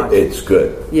 I've watched. It's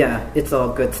good. Yeah, it's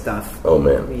all good stuff. Oh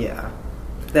man. Yeah.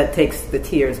 That takes the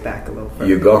tears back a little further.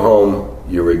 You go home,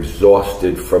 you're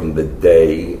exhausted from the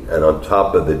day, and on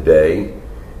top of the day,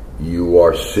 You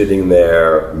are sitting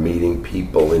there meeting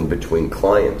people in between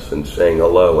clients and saying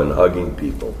hello and hugging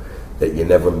people that you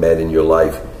never met in your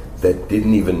life that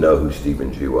didn't even know who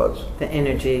Stephen G was. The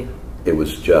energy. It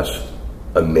was just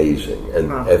amazing.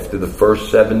 And after the first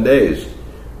 7 days,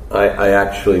 I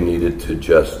actually needed to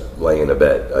just lay in a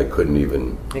bed. I couldn't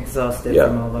even... Exhausted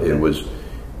from all of it. It was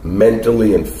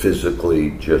mentally and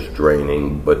physically just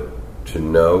draining, but to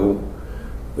know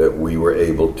that we were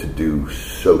able to do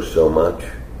so much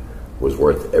was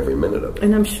worth every minute of it.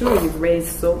 And I'm sure you've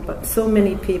raised so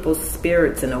many people's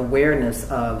spirits and awareness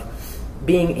of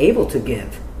being able to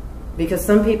give. Because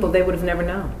some people, they would have never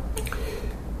known.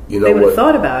 You know, they would have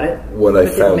thought about it. What I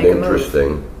found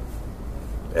interesting,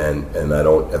 and I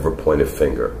don't ever point a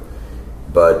finger,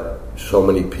 but so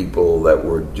many people that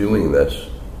were doing this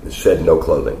said no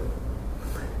clothing.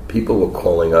 People were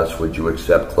calling us, would you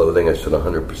accept clothing? I said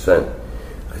 100%.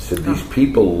 I said, these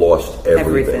people lost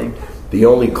everything. The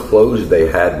only clothes they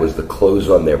had was the clothes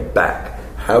on their back.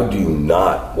 How do you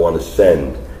not want to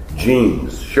send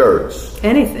jeans, shirts?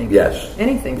 Anything. Yes.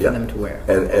 Anything for them to wear.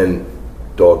 And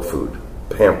dog food,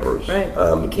 Pampers. Right.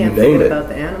 You can't you name forget it. about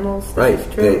the animals. Right.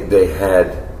 They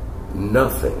had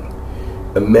nothing.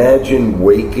 Imagine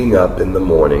waking up in the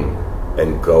morning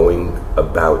and going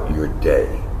about your day.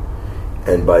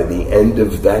 And by the end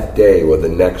of that day or the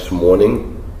next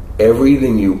morning,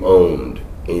 everything you owned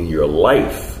in your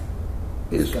life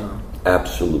is gone.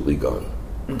 Absolutely gone.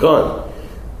 Gone.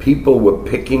 People were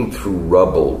picking through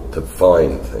rubble to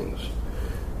find things.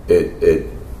 It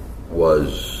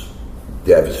was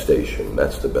devastation.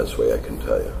 That's the best way I can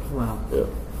tell you. Wow. Yeah.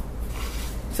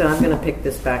 So I'm going to pick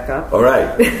this back up. All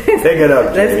right. Pick it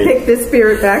up, Jamie. Let's pick this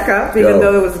spirit back up, even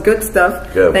though it was good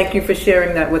stuff. Go. Thank you for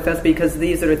sharing that with us, because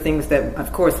these are the things that,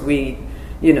 of course, we,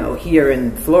 here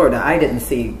in Florida, I didn't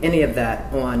see any of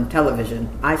that on television.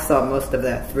 I saw most of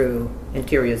that through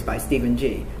Interiors by Stephen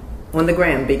G. on the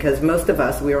gram, because most of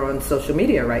us, we're on social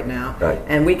media right now,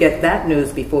 and we get that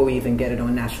news before we even get it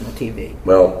on national TV.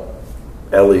 Well,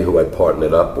 Ellie, who I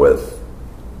partnered up with,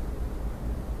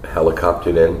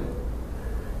 helicoptered in.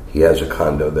 He has a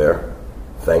condo there.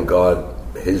 Thank God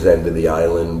his end of the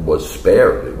island was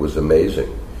spared. It was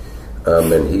amazing.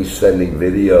 And he's sending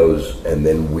videos, and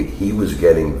then he was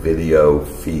getting video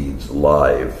feeds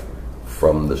live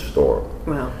from the storm.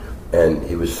 Wow. And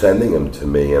he was sending them to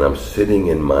me, and I'm sitting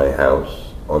in my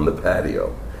house on the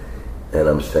patio, and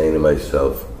I'm saying to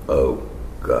myself, oh,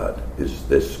 God, is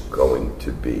this going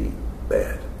to be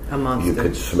bad? A monster. You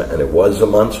could smell, and it was a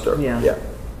monster. Yeah.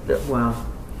 Yeah. Wow.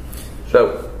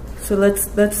 So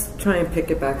let's try and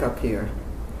pick it back up here.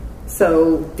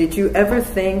 So did you ever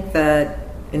think that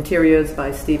Interiors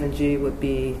by Stephen G would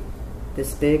be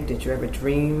this big? Did you ever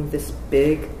dream this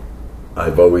big?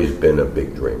 I've always been a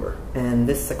big dreamer. And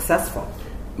this successful?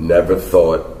 Never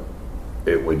thought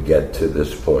it would get to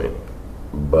this point.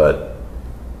 But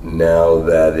now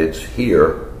that it's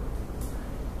here,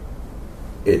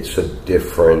 it's a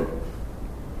different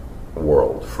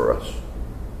world for us.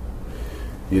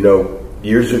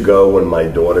 Years ago when my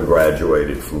daughter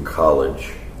graduated from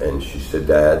college, and she said,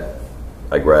 Dad,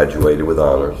 I graduated with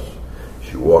honors.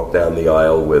 She walked down the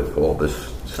aisle with all this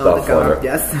stuff on her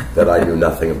that I knew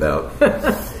nothing about.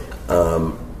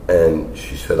 And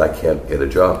she said, I can't get a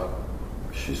job.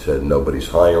 She said, nobody's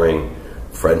hiring.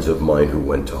 Friends of mine who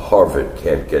went to Harvard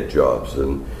can't get jobs,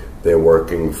 and they're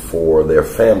working for their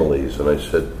families. And I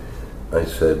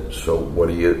said, so what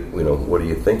are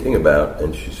you thinking about?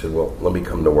 And she said, well, let me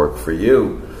come to work for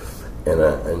you. And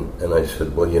I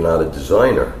said, well, you're not a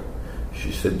designer.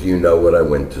 She said, do you know what I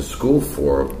went to school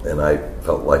for? And I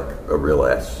felt like a real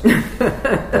ass.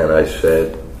 And I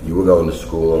said, you were going to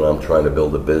school and I'm trying to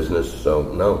build a business, so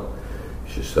no.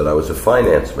 She said, I was a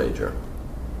finance major.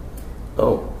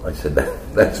 Oh, I said,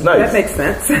 that's nice. That makes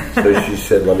sense. So she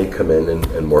said, let me come in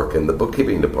and work in the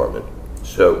bookkeeping department.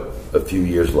 So a few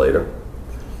years later,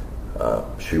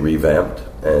 she revamped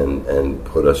and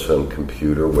put us on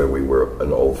computer where we were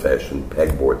an old-fashioned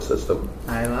pegboard system.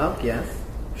 I love, yes.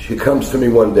 She comes to me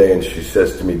one day and she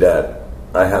says to me, Dad,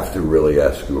 I have to really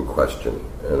ask you a question.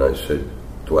 And I said,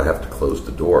 do I have to close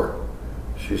the door?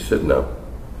 She said, no.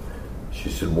 She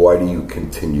said, why do you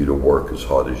continue to work as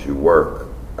hard as you work?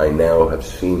 I now have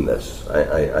seen this.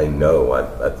 I know.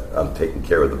 I'm taking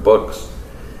care of the books.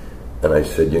 And I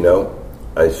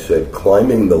said,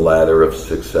 climbing the ladder of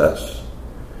success,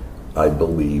 I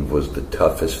believe, was the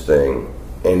toughest thing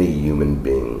any human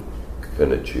being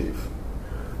can achieve.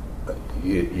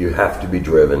 You have to be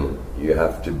driven. You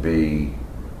have to be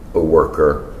a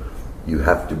worker. You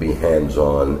have to be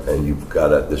hands-on, and you've got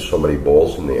to, there's so many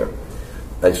balls in the air.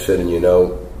 I said,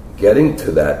 and getting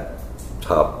to that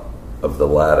top of the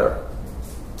ladder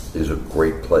is a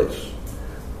great place.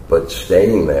 But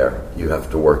staying there, you have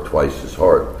to work twice as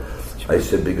hard. I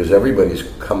said, because everybody's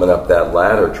coming up that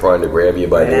ladder trying to grab you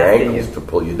by the ankles to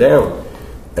pull you down.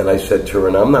 And I said to her,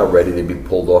 and I'm not ready to be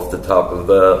pulled off the top of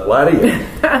the ladder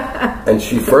yet. And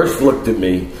she first looked at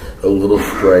me a little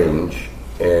strange,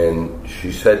 and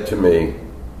she said to me,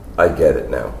 I get it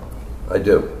now. I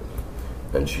do.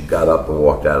 And she got up and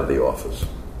walked out of the office.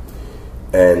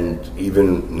 And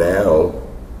even now,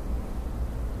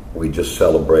 we just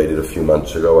celebrated a few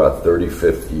months ago our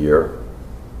 35th year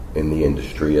in the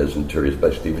industry as Interiors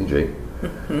by Stephen G.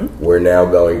 Mm-hmm. We're now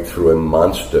going through a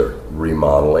monster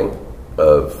remodeling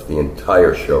of the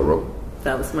entire showroom.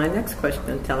 That was my next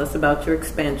question. Tell us about your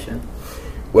expansion.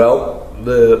 Well,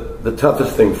 the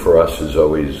toughest thing for us is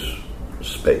always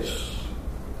space.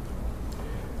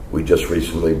 We just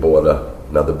recently bought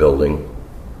another building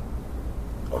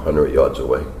 100 yards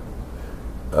away.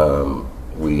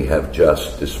 We have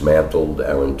just dismantled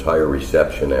our entire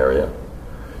reception area,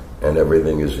 and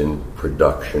everything is in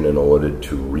production in order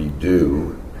to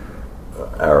redo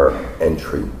our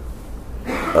entry.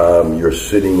 You're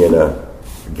sitting in a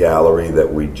gallery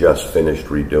that we just finished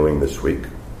redoing this week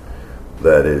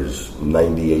that is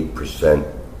 98%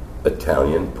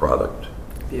 Italian product.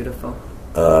 Beautiful.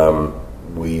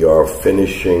 We are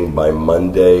finishing by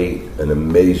Monday an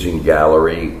amazing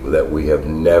gallery that we have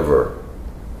never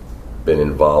been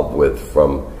involved with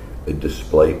from a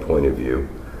display point of view.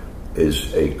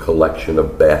 Is a collection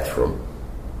of bathroom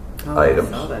items.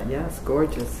 I saw that. Yes,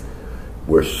 gorgeous.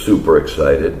 We're super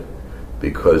excited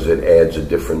because it adds a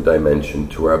different dimension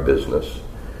to our business.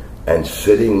 And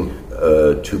sitting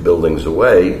 2 buildings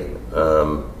away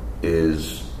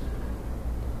is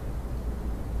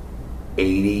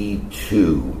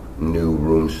 82 new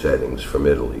room settings from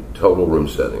Italy, total room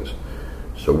settings.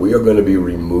 So we are going to be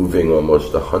removing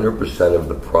almost 100% of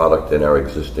the product in our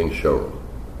existing showroom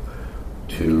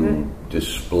to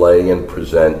display and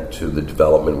present to the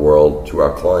development world, to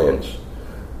our clients,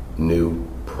 new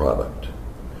product.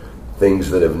 Things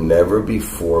that have never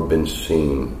before been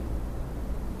seen,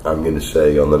 I'm going to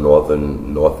say, on the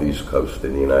northeast coast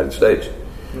in the United States.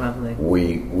 Lovely.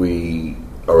 We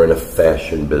are in a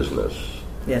fashion business.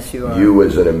 Yes, you are. You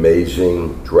as an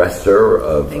amazing dresser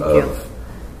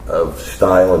of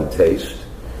style and taste,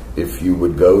 if you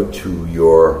would go to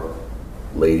your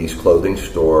ladies' clothing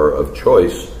store of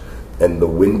choice and the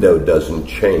window doesn't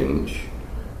change,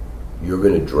 you're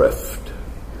going to drift.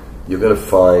 You're going to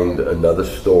find another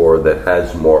store that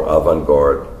has more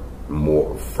avant-garde,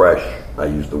 more fresh, I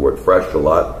use the word fresh a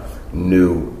lot,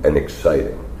 new and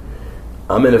exciting.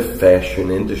 I'm in a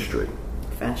fashion industry.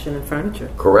 Fashion and furniture.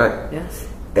 Correct. Yes.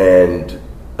 And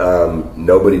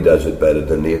nobody does it better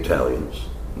than the Italians.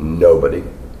 Nobody.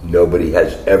 Nobody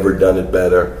has ever done it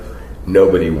better.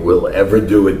 Nobody will ever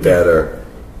do it better.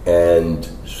 And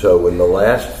so in the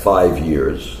last 5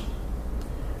 years,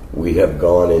 we have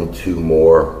gone into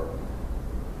more,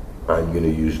 I'm going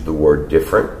to use the word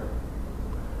different,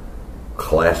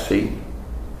 classy,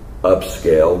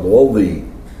 upscale, all the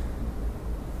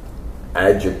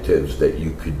adjectives that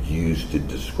you could use to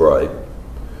describe,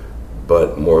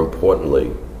 but more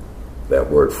importantly, that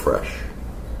word fresh.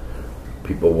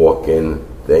 People walk in,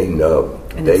 they know.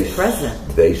 And it's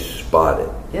present. They spot it.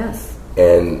 Yes.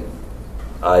 And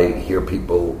I hear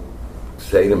people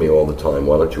say to me all the time,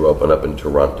 why don't you open up in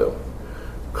Toronto?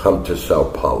 Come to Sao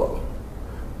Paulo.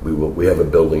 We have a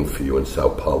building for you in Sao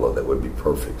Paulo that would be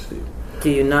perfect, Steve. Do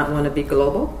you not want to be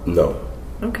global? No.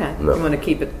 Okay. No. You want to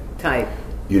keep it tight.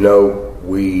 You know,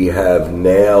 we have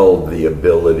nailed the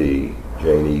ability,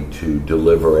 Janie, to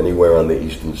deliver anywhere on the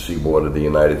eastern seaboard of the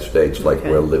United States, like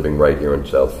we're living right here in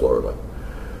South Florida.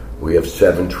 We have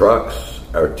 7 trucks.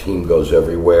 Our team goes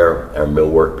everywhere. Our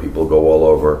millwork people go all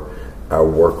over. Our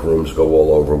workrooms go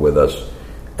all over with us.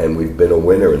 And we've been a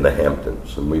winner in the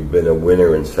Hamptons, and we've been a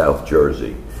winner in South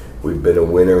Jersey. We've been a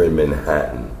winner in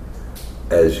Manhattan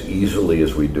as easily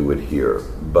as we do it here.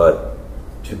 But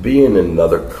to be in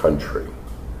another country,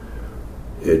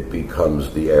 it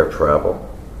becomes the air travel.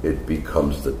 It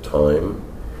becomes the time.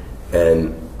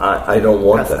 And I don't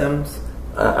want Customs.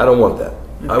 that. I don't want that.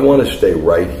 Okay. I want to stay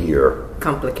right here.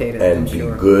 Complicated, and be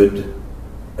good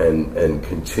and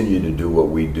continue to do what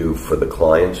we do for the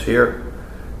clients here.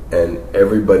 And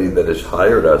everybody that has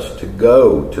hired us to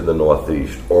go to the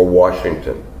Northeast or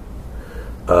Washington,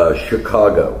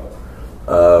 Chicago.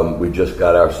 We just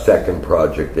got our 2nd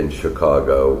project in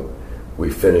Chicago.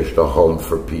 We finished a home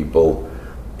for people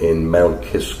in Mount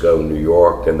Kisco, New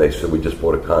York, and they said we just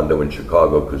bought a condo in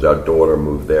Chicago because our daughter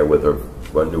moved there with her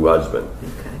new husband.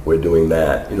 Okay. We're doing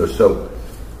that. You know, so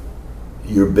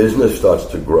your business starts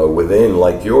to grow within,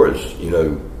 like yours. You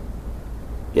know,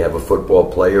 you have a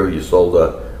football player you sold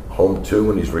a home to,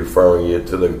 and he's referring you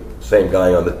to the same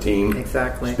guy on the team.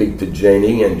 Exactly. Speak to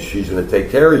Janie, and she's going to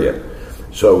take care of you.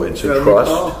 So it's a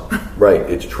trust. Right,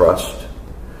 it's trust.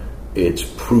 It's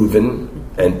proven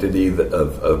entity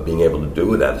of being able to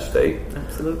do it out of state.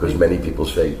 Absolutely. Because many people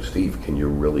say, Steve, can you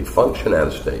really function out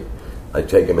of state? I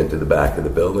take them into the back of the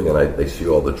building, and they see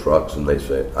all the trucks, and they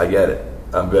say, I get it.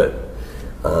 I'm good.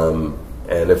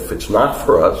 And if it's not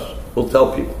for us, we'll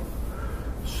tell people.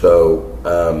 So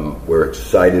we're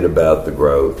excited about the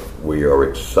growth. We are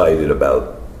excited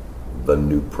about the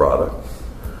new product.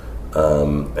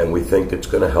 And we think it's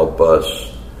going to help us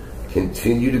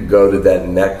continue to go to that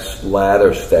next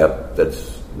ladder step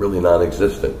that's really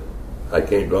non-existent. I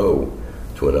can't go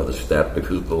to another step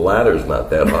because the ladder's not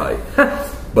that high.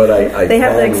 But they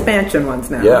have the expansion ones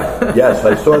now. Yeah, yes,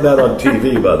 I saw that on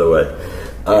TV, by the way,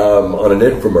 on an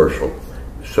infomercial.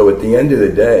 So at the end of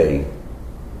the day,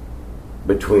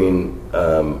 between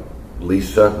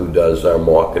Lisa, who does our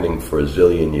marketing for a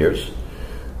zillion years,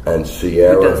 and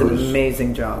Sierra, who does an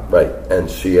amazing job. Right, and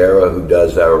Sierra, who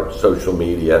does our social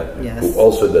media, yes. who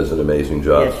also does an amazing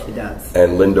job. Yes, she does.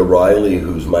 And Linda Riley,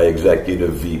 who's my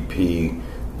executive VP,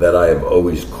 that I have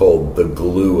always called the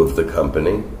glue of the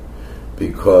company,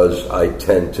 because I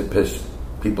tend to piss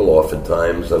people off at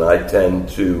times, and I tend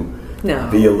to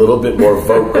be a little bit more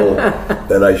vocal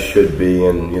than I should be,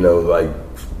 and you know, like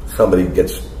somebody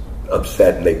gets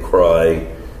upset and they cry.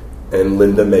 And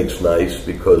Linda makes nice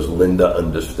because Linda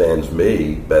understands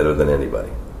me better than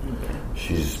anybody. Okay.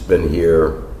 She's been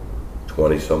here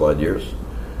 20 some odd years.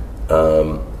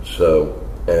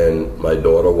 And my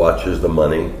daughter watches the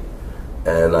money,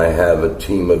 and I have a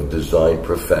team of design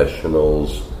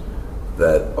professionals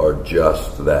that are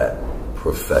just that,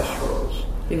 professionals.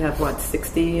 You have what,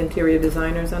 60 interior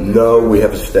designers under? No, we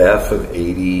have a staff of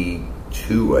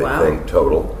 82, I think,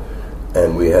 total.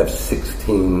 And we have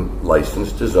 16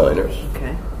 licensed designers.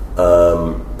 Okay.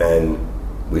 And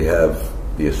we have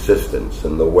the assistants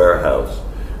in the warehouse,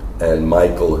 and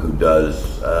Michael, who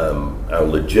does our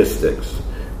logistics,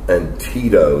 and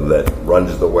Tito, that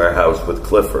runs the warehouse with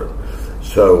Clifford.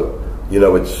 So, you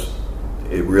know,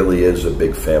 it really is a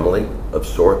big family of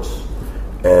sorts.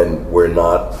 And we're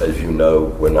not, as you know,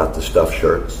 we're not the stuffed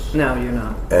shirts. No, you're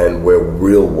not. And we're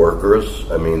real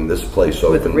workers. I mean, this place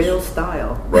opens with real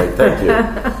style. Right, thank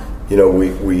you. You know,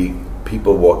 we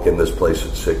people walk in this place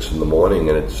at 6 in the morning,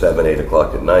 and at 7, 8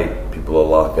 o'clock at night, people are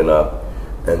locking up.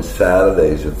 And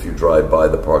Saturdays, if you drive by,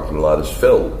 the parking lot is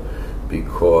filled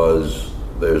because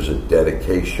there's a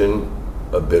dedication,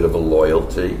 a bit of a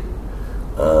loyalty,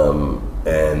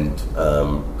 and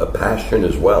a passion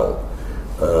as well.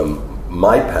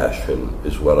 My passion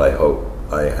is what I hope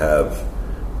I have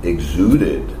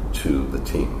exuded to the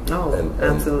team. Oh, and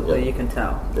absolutely. Yeah. You can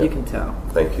tell. Yeah. You can tell.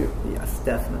 Thank you. Yes,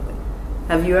 definitely.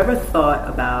 Have you ever thought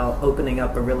about opening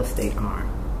up a real estate arm?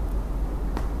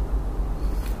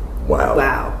 Wow.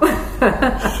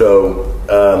 Wow.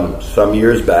 So, some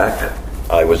years back,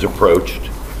 I was approached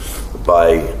by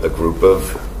a group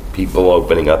of people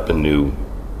opening up a new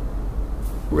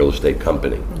real estate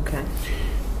company. Okay.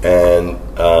 And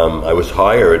I was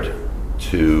hired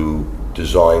to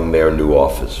design their new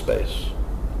office space.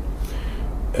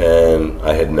 And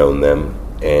I had known them,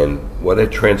 and what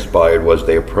had transpired was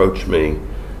they approached me.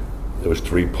 There was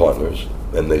 3 partners,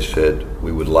 and they said,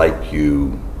 we would like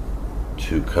you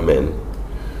to come in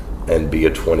and be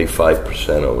a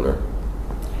 25% owner.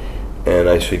 And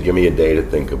I said, give me a day to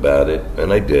think about it.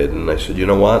 And I did, and I said, you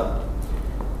know what?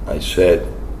 I said,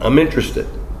 I'm interested.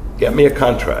 Get me a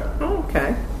contract. Oh,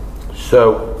 okay.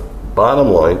 So, bottom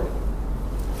line,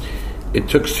 it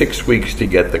took 6 weeks to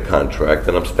get the contract,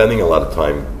 and I'm spending a lot of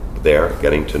time there,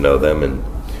 getting to know them and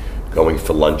going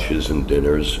for lunches and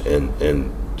dinners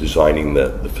and designing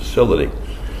the facility.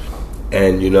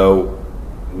 And you know,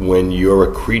 when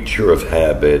you're a creature of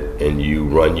habit and you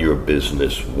run your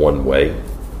business one way,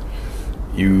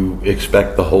 you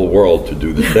expect the whole world to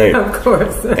do the same. Of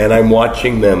course. And I'm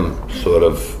watching them sort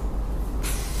of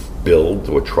build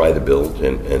or try to build,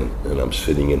 and I'm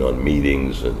sitting in on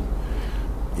meetings, and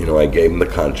you know, I gave them the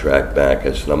contract back.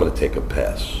 I said, I'm going to take a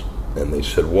pass. And they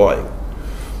said, why?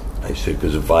 I said,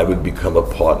 because if I would become a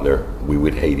partner, we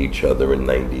would hate each other in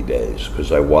 90 days,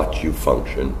 because I watch you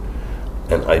function,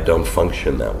 and I don't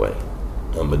function that way.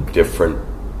 I'm a different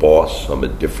boss, I'm a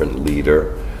different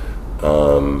leader,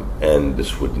 and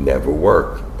this would never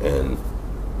work. And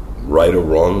right or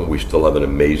wrong, we still have an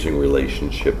amazing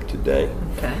relationship today.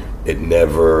 Okay. It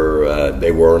never,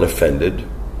 they weren't offended.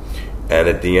 And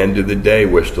at the end of the day,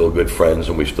 we're still good friends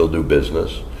and we still do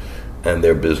business. and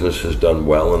their business has done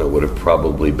well, and it would have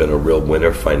probably been a real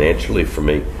winner financially for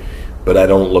me. But I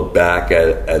don't look back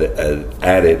at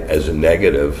it as a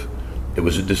negative. It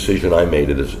was a decision I made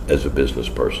as a business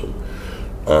person.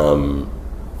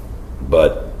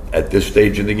 But at this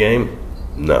stage of the game,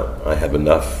 no. I have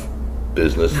enough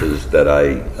businesses that I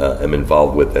am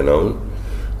involved with and own,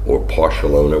 or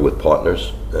partial owner with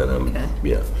partners. And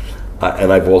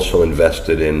and I've also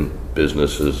invested in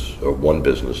businesses, or one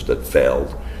business that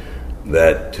failed,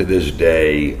 that to this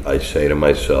day I say to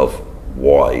myself,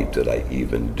 why did I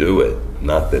even do it?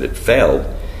 Not that it failed.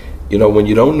 You know, when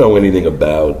you don't know anything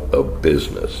about a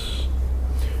business,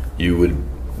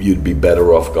 you'd be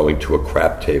better off going to a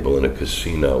crap table in a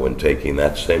casino and taking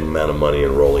that same amount of money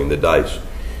and rolling the dice.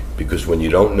 Because when you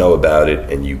don't know about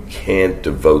it and you can't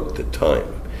devote the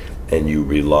time and you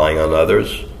rely on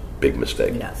others, big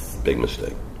mistake. Yes. Big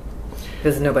mistake.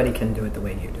 Because nobody can do it the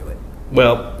way you do it.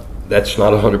 Well, that's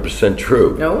not 100%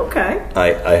 true. Oh, okay.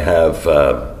 I have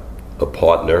a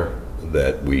partner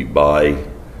that we buy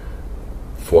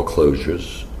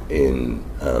foreclosures in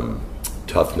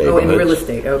tough neighborhoods. Oh, in real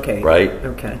estate, okay. Right?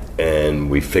 Okay. And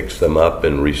we fix them up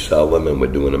and resell them, and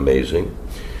we're doing amazing.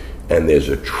 And there's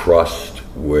a trust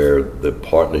where the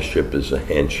partnership is a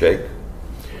handshake.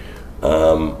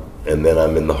 And then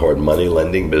I'm in the hard money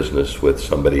lending business with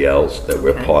somebody else that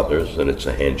we're partners, and it's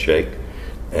a handshake.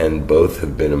 And both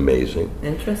have been amazing.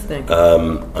 Interesting.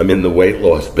 I'm in the weight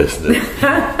loss business,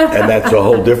 and that's a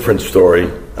whole different story.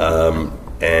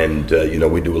 You know,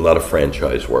 we do a lot of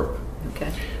franchise work.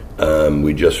 Okay.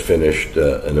 We just finished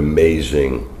an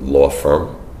amazing law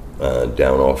firm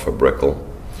down off of Brickell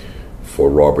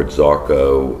for Robert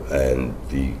Zarco, and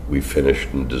we finished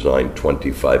and designed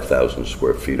 25,000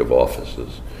 square feet of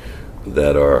offices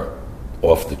that are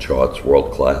off the charts,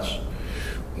 world class.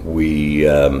 We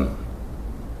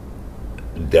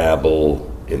dabble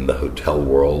in the hotel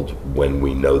world when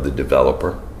we know the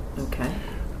developer. Okay.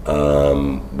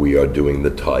 We are doing the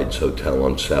Tides Hotel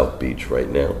on South Beach right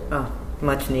now. Oh,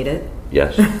 much needed.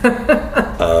 Yes.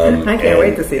 I can't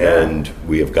wait to see that. And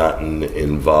we have gotten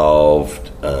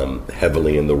involved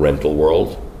heavily in the rental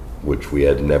world, which we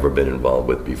had never been involved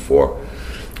with before.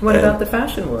 What about the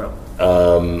fashion world?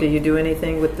 Do you do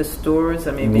anything with the stores?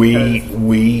 I mean,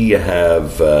 we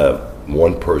have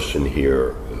one person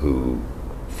here who,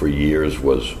 for years,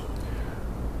 was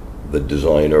the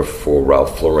designer for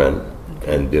Ralph Lauren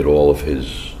and did all of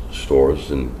his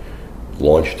stores and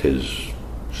launched his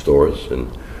stores, and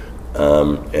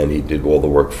he did all the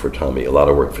work for Tommy, a lot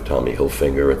of work for Tommy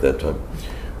Hilfiger at that time.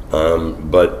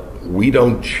 But we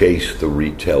don't chase the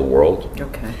retail world.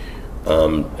 Okay.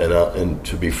 And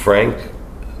to be frank,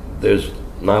 there's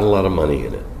not a lot of money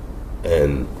in it.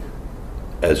 And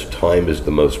as time is the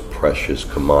most precious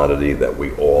commodity that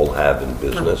we all have in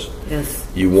business, yes,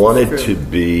 you want it to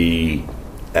be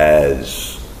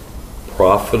as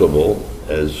profitable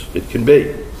as it can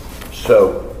be.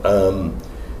 So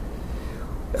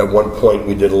at one point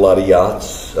we did a lot of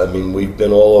yachts. I mean, we've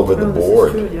been all over the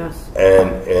board. This is true, yes.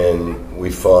 And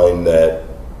we find that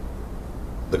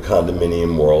the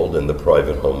condominium world and the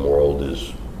private home world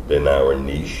has been our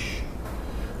niche.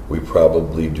 We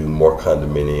probably do more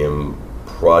condominium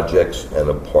projects and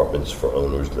apartments for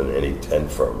owners than any 10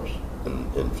 firms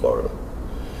in Florida.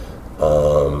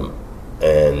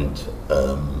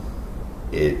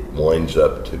 It winds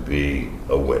up to be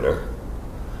a winner.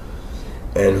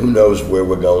 And who knows where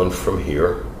we're going from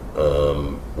here.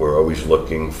 We're always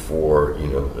looking for, you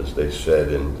know, as they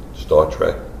said in Star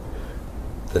Trek,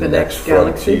 the next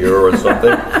frontier or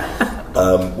something.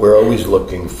 We're always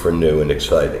looking for new and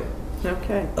exciting.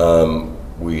 Okay.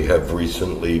 We have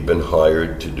recently been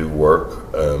hired to do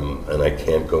work, and I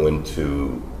can't go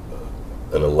into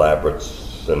an elaborate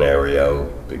scenario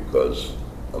because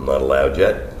I'm not allowed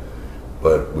yet,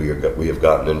 but we have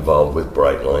gotten involved with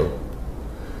Brightline,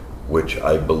 which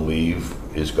I believe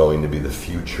is going to be the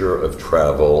future of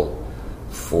travel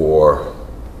for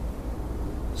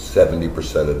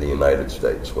 70% of the United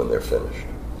States when they're finished.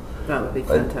 That would be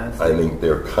fantastic. I think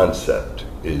their concept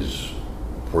is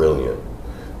brilliant.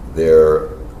 Their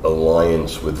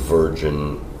alliance with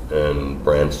Virgin and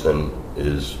Branson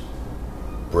is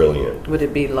brilliant. Would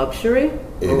it be luxury?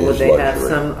 It or would is they luxury. have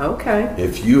some? Okay.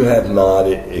 If you have not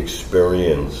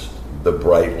experienced the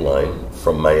Brightline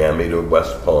from Miami to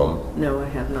West Palm, No, I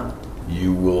have not.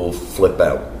 you will flip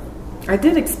out. I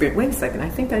did experience. Wait a second. I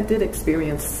think I did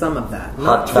experience some of that.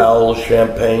 Hot towels,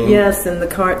 champagne. Yes, in the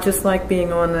cart, just like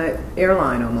being on an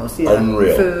airline almost. Yeah.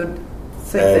 Unreal. Food,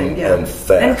 same thing. Yeah. And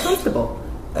fast. And comfortable.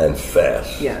 And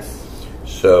fast. Yes.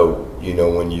 So, you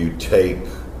know, when you take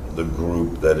the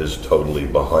group that is totally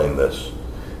behind this,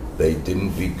 They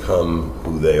didn't become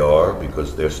who they are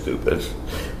because they're stupid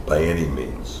by any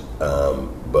means.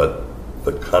 But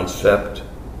the concept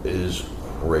is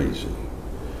crazy.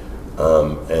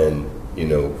 And, you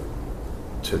know,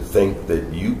 to think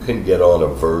that you can get on a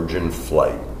Virgin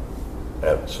flight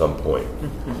at some point,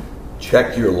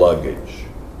 check your luggage,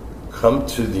 come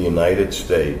to the United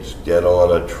States, get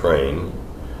on a train,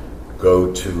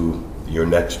 go to your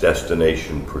next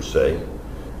destination per se,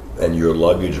 and your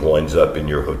luggage winds up in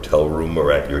your hotel room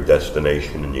or at your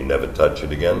destination and you never touch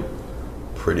it again.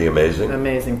 Pretty amazing.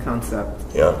 Amazing concept.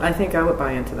 Yeah. I think I would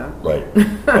buy into that. Right.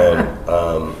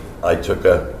 And I took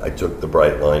the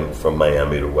Brightline from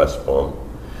Miami to West Palm.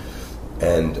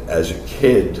 And as a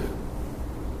kid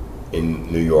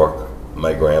in New York,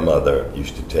 my grandmother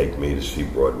used to take me to see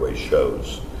Broadway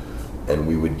shows. And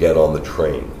we would get on the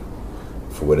train.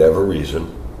 For whatever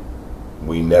reason,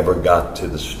 we never got to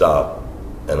the stop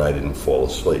and I didn't fall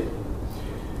asleep.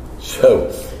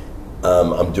 So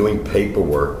I'm doing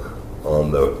paperwork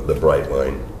on the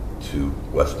Brightline to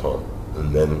West Palm.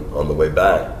 And then on the way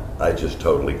back, I just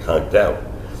totally conked out.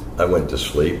 I went to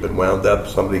sleep and wound up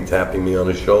somebody tapping me on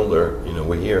the shoulder, you know,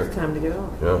 we're here. It's time to get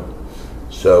off. Yeah.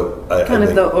 So I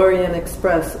think the Orient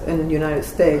Express in the United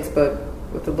States, but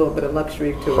with a little bit of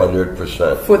luxury to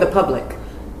 100%. it. For the public.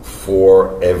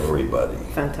 For everybody.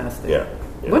 Fantastic. Yeah.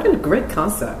 What a great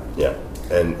concept. Yeah.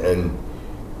 And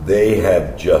they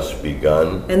have just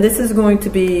begun. And this is going to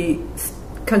be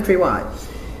countrywide.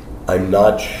 I'm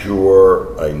not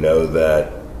sure. I know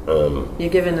that. You're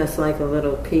giving us like a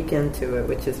little peek into it,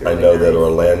 which is really I know nice. that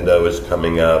Orlando is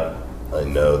coming up. I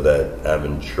know that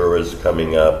Aventura is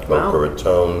coming up. Wow. Boca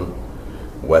Raton.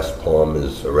 West Palm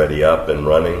is already up and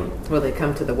running. Will they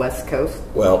come to the West Coast?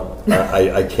 Well,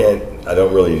 I can't, I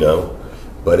don't really know.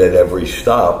 But at every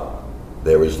stop,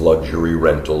 there is luxury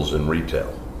rentals and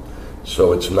retail.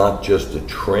 So it's not just a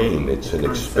train, it's an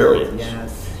experience.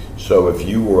 Yes. So if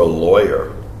you were a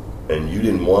lawyer and you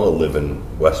didn't want to live in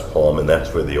West Palm and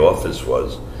that's where the office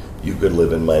was, you could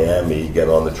live in Miami, get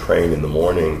on the train in the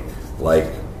morning, like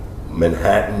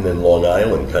Manhattan and Long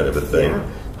Island kind of a thing. Yeah.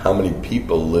 How many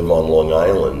people live on Long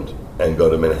Island and go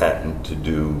to Manhattan to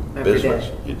do Every business?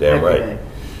 day. You're damn Every right. day.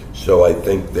 So I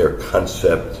think their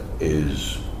concept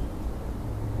is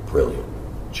brilliant,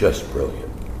 just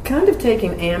brilliant. Kind of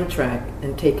taking Amtrak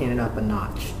and taking it up a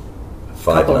notch.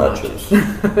 5 Couple notches.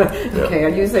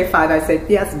 Okay, you say 5, I say,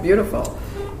 yes, beautiful.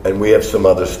 And we have some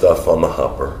other stuff on the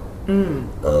hopper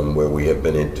where we have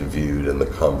been interviewed and the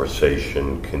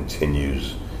conversation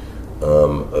continues.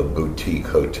 A boutique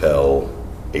hotel,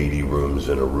 80 rooms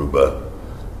in Aruba,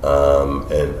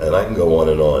 and I can go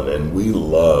on. And we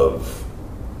love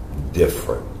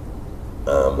different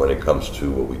when it comes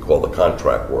to what we call the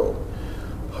contract world.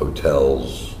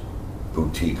 Hotels,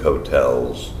 boutique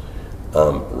hotels,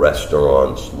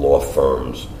 restaurants, law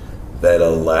firms that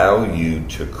allow you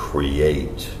to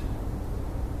create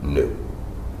new.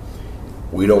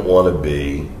 We don't want to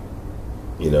be,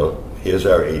 you know, here's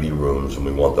our 80 rooms and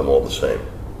we want them all the same.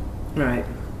 Right.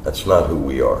 That's not who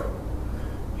we are.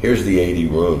 Here's the 80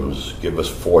 rooms, give us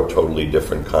 4 totally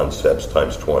different concepts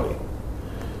times 20.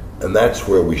 And that's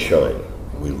where we shine.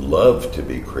 We love to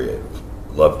be creative,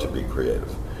 love to be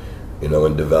creative. You know,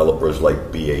 and developers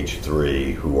like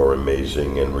BH3, who are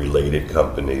amazing, and related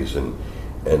companies, and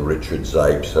Richard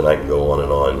Zipes, and I can go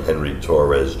on, Henry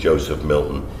Torres, Joseph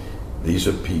Milton. These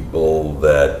are people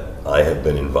that I have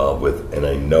been involved with, and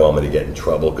I know I'm going to get in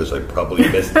trouble because I probably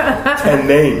missed 10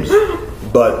 names.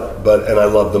 But and I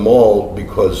love them all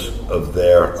because of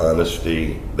their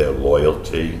honesty, their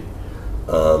loyalty,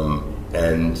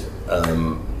 and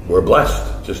we're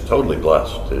blessed, just totally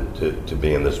blessed to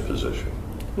be in this position.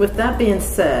 With that being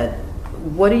said,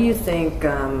 what do you think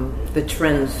the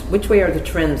trends, which way are the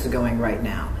trends going right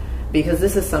now? Because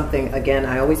this is something, again,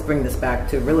 I always bring this back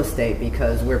to real estate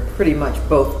because we're pretty much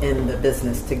both in the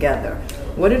business together.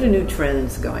 What are the new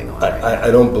trends going on right now?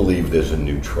 I don't believe there's a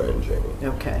new trend, Jamie.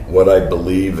 Okay. What I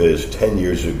believe is 10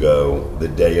 years ago, the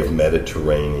day of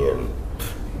Mediterranean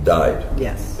died.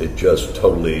 Yes. It just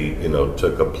totally, you know,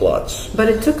 took a plutz. But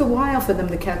it took a while for them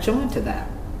to catch on to that.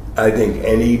 I think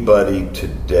anybody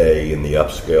today in the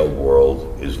upscale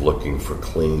world is looking for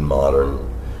clean, modern,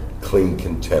 clean,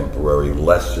 contemporary,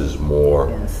 less is more.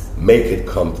 Yes. Make it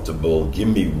comfortable, give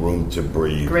me room to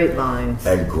breathe. Great lines.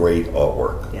 And great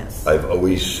artwork. Yes. I've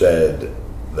always said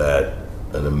that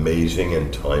an amazing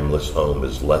and timeless home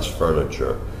is less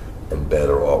furniture and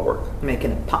better artwork.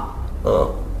 Making it pop.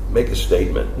 Make a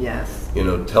statement. Yes. You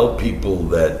know, tell people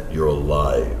that you're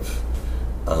alive.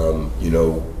 You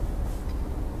know,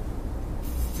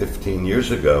 15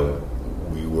 years ago,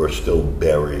 we were still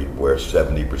buried where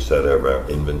 70% of our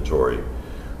inventory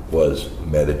was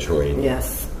Mediterranean.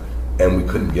 Yes. And we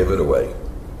couldn't give it away.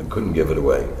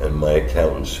 And my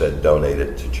accountant said donate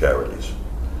it to charities.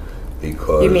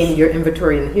 Because you mean your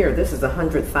inventory in here? This is a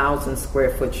 100,000 square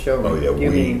foot showroom. Oh yeah,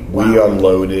 Wow. we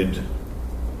unloaded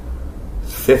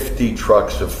 50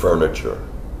 trucks of furniture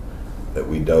that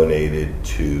we donated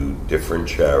to different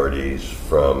charities,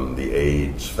 from the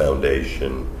AIDS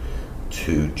Foundation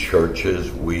to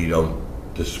churches. We don't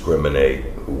discriminate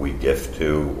who we gift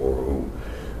to or who.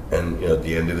 And at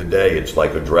the end of the day, it's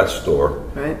like a dress store,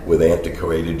 right, with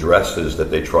antiquated dresses that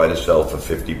they try to sell for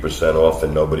 50% off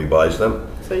and nobody buys them.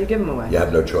 So you give them away. You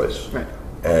have no choice. Right.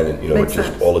 And Makes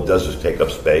sense. all it does is take up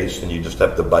space, and you just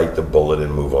have to bite the bullet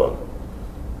and move on.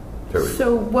 Period.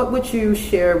 So what would you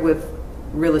share with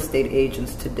real estate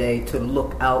agents today to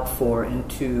look out for and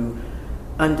to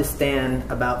understand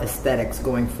about aesthetics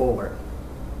going forward?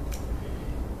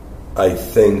 I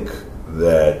think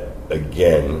that,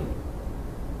 again,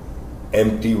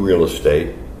 empty real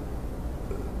estate,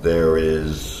 there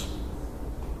is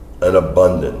an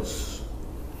abundance,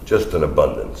 just an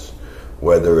abundance,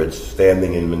 whether it's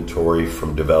standing inventory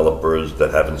from developers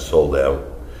that haven't sold out,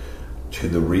 to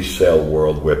the resale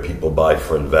world where people buy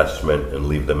for investment and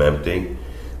leave them empty,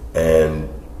 and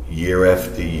year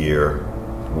after year,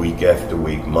 week after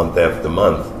week, month after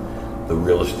month, the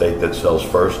real estate that sells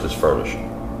first is furnished.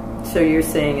 So you're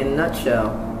saying, in a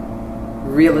nutshell,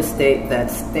 real estate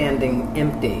that's standing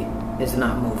empty is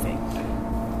not moving?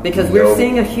 Because we're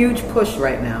seeing a huge push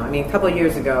right now. I mean, a couple of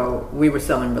years ago, we were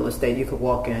selling real estate. You could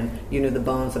walk in, you knew the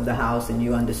bones of the house, and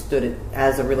you understood it.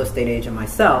 As a real estate agent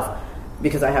myself,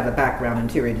 because I have a background in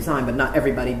interior design, but not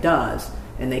everybody does,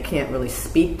 and they can't really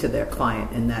speak to their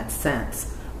client in that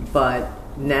sense. But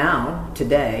now,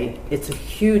 today, it's a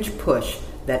huge push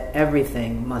that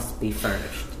everything must be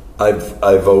furnished.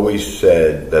 I've always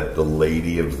said that the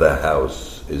lady of the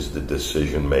house is the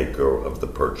decision maker of the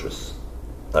purchase.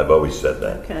 I've always said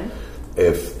that. Okay.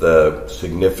 If the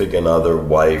significant other,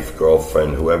 wife,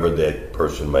 girlfriend, whoever that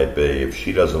person might be, if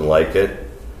she doesn't like it,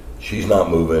 she's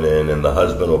not moving in, and the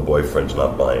husband or boyfriend's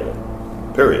not buying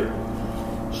it. Period.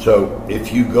 So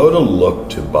if you go to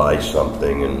look to buy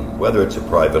something, and whether it's a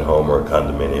private home or a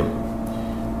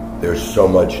condominium, there's so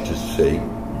much to see.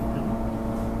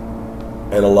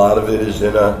 And a lot of it is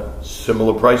in a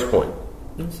similar price point.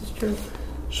 This is true.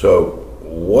 So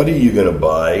what are you going to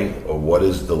buy, or what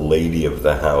is the lady of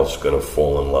the house going to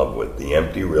fall in love with? The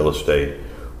empty real estate,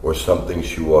 or something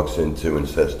she walks into and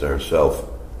says to herself,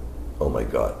 oh my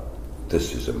God,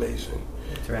 this is amazing.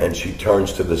 That's right. And she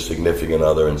turns to the significant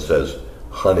other and says,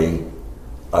 honey,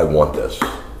 I want this.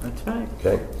 That's right.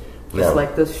 Okay? Just Now,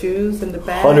 like those shoes and the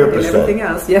bag 100%. and everything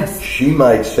else. Yes. She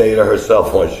might say to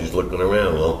herself while she's looking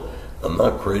around, well, I'm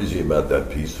not crazy about that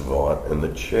piece of art, and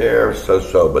the chair,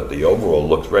 so, but the overall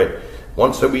looks great.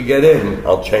 Once that we get in,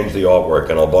 I'll change the artwork,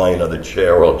 and I'll buy another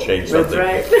chair, or I'll change something.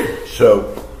 That's right.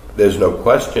 So there's no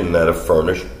question that a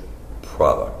furnished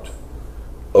product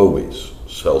always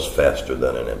sells faster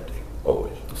than an empty.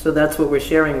 Always. So that's what we're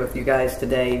sharing with you guys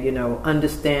today,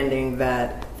 understanding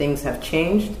that things have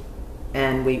changed,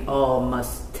 and we all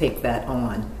must take that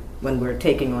on when we're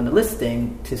taking on a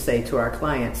listing to say to our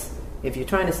clients, if you're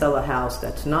trying to sell a house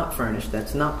that's not furnished,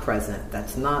 that's not present,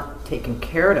 that's not taken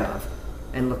care of,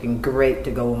 and looking great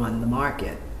to go on the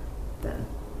market, then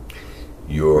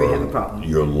we have a problem.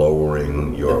 You're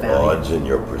lowering your value. odds and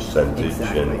your percentage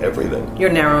Exactly. and everything.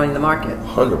 You're narrowing the market.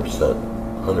 100%.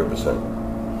 100%.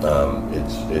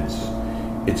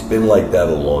 It's been like that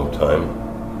a long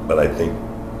time, but I think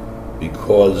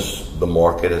because the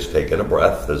market has taken a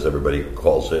breath, as everybody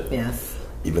calls it, Yes.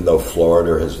 even though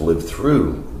Florida has lived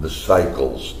through the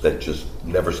cycles that just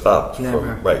never stopped.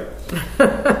 Never.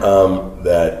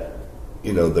 That,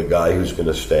 the guy who's going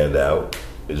to stand out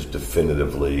is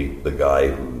definitively the guy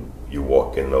who you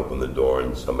walk in and open the door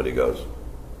and somebody goes,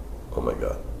 oh my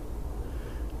God,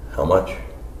 how much?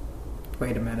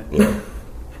 Wait a minute. Yeah.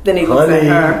 Then he looks at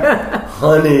her.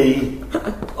 Honey,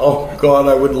 oh God,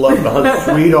 I would love to,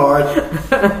 sweetheart.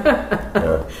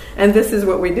 Yeah. And this is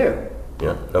what we do.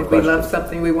 Yeah, no If question. we love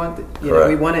something, we want it. Correct.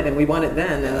 We want it, and we want it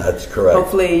then. And That's correct.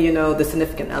 Hopefully, the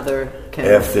significant other can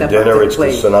After step dinner, up to it's the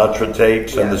the plate. Sinatra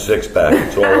tapes and Yeah. the six-pack.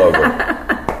 It's all over.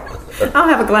 I'll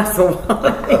have a glass of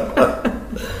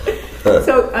wine.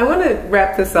 So I want to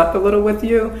wrap this up a little with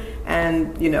you.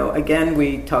 And, again,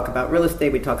 we talk about real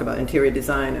estate, we talk about interior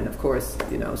design, and of course,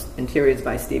 Interiors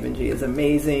by Stephen G is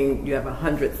amazing. You have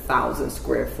 100,000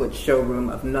 square foot showroom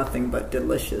of nothing but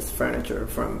delicious furniture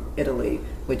from Italy,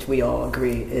 which we all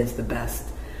agree is the best.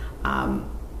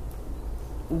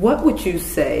 What would you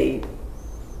say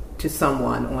to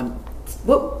someone on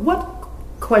what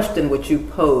question would you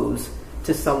pose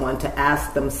to someone to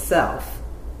ask themselves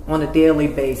on a daily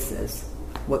basis,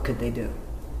 what could they do?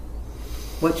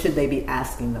 What should they be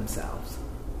asking themselves?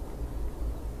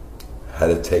 How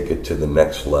to take it to the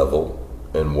next level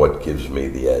and what gives me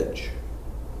the edge.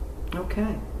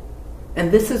 Okay.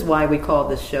 And this is why we call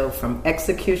this show From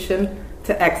Execution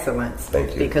to Excellence.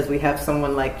 Thank you. Because we have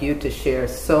someone like you to share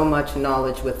so much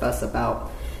knowledge with us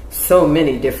about so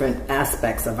many different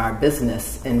aspects of our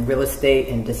business in real estate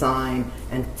and design.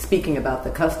 And speaking about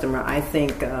the customer, I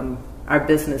think our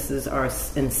businesses are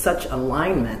in such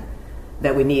alignment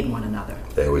that we need one another.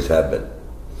 They always have been.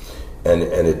 And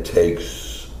it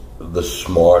takes the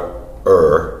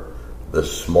smarter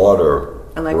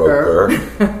like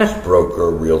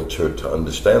broker, realtor to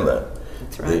understand that.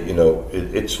 That's right.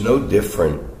 It's no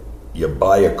different. You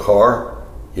buy a car,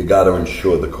 you got to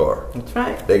insure the car. That's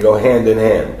right. They go hand in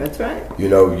hand. That's right.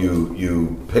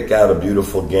 You pick out a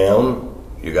beautiful gown,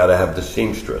 you got to have the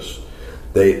seamstress.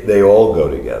 They all go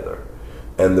together.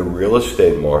 And the real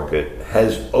estate market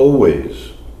has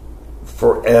always,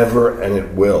 forever, and it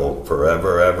will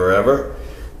forever, ever,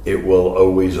 it will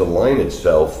always align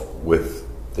itself with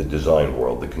the design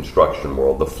world, the construction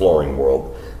world, the flooring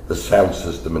world, the sound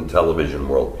system and television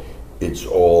world. It's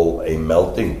all a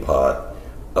melting pot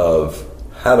of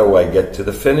how do I get to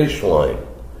the finish line?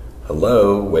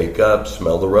 Hello, wake up,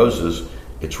 smell the roses.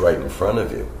 It's right in front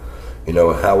of you. You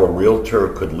know, how a realtor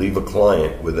could leave a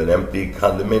client with an empty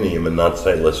condominium and not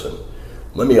say, listen,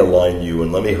 let me align you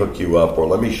and let me hook you up or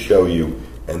let me show you,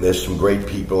 and there's some great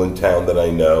people in town that I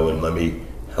know, and let me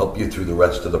help you through the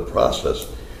rest of the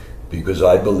process. Because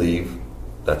I believe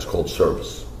that's called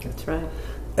service. That's right.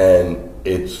 And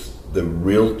it's the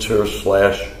realtor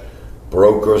slash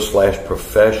broker slash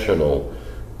professional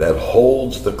that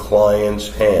holds the client's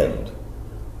hand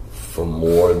for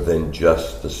more than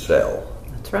just the sale.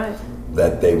 That's right.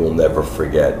 That they will never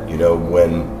forget. You know,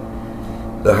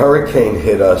 when the hurricane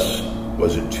hit us,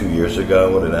 was it 2 years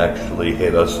ago, and it actually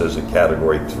hit us as a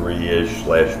category 3-ish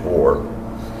 /4.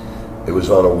 It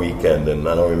was on a weekend, and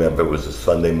I don't remember if it was a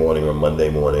Sunday morning or Monday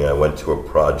morning. I went to a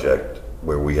project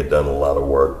where we had done a lot of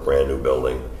work, brand new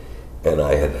building, and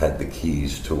I had the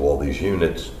keys to all these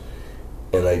units,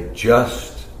 and I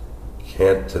just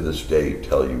can't to this day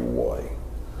tell you why.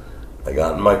 I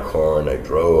got in my car and I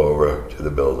drove over to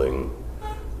the building,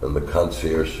 and the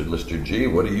concierge said, Mr. G,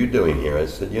 what are you doing here? I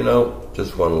said,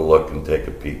 just want to look and take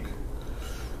a peek.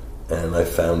 And I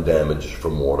found damage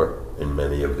from water in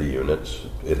many of the units.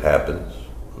 It happens,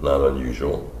 not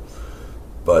unusual.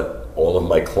 But all of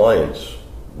my clients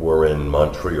were in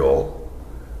Montreal,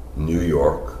 New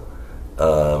York,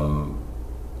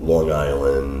 Long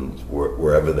Island,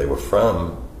 wherever they were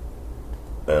from,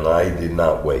 and I did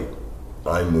not wait.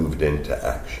 I moved into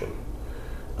action.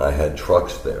 I had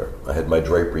trucks there. I had my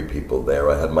drapery people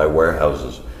there. I had my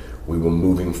warehouses. We were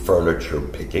moving furniture,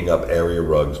 picking up area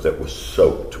rugs that were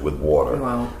soaked with water,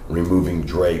 wow. Removing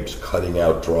drapes, cutting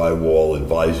out drywall,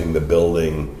 advising the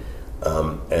building,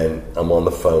 and I'm on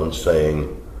the phone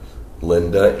saying,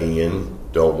 Linda, Ian,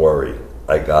 don't worry,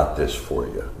 I got this for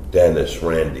you. Dennis,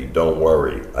 Randy, don't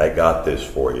worry, I got this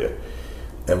for you.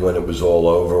 And when it was all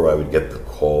over, I would get the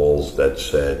calls that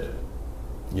said,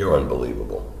 you're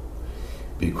unbelievable.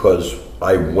 Because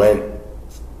I went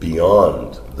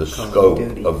beyond the scope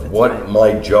of what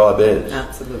my job is.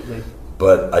 Absolutely.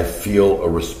 But I feel a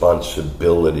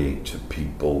responsibility to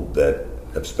people that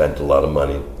have spent a lot of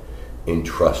money,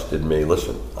 entrusted me.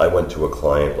 Listen, I went to a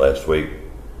client last week.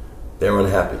 They're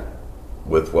unhappy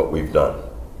with what we've done.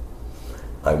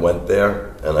 I went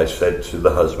there and I said to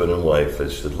the husband and wife, I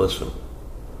said, listen,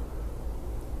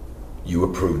 you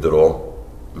approved it all.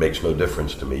 Makes no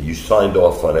difference to me. You signed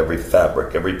off on every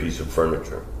fabric, every piece of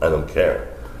furniture. I don't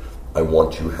care. I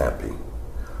want you happy.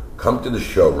 Come to the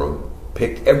showroom,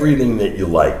 pick everything that you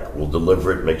like. We'll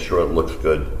deliver it, make sure it looks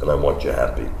good, and I want you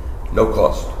happy. No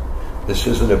cost. This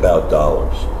isn't about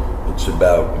dollars. It's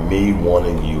about me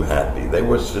wanting you happy. They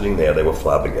were sitting there, they were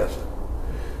flabbergasted.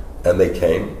 And they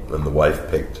came, and the wife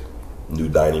picked new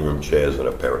dining room chairs and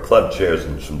a pair of club chairs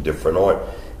and some different art.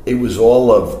 It was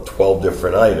all of 12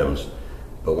 different items,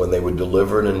 but when they were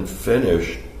delivered and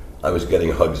finished, I was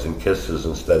getting hugs and kisses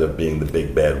instead of being the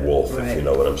big bad wolf, right. If you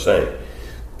know what I'm saying.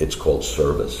 It's called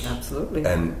service. Absolutely.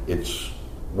 And it's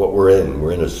what we're in.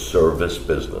 We're in a service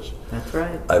business. That's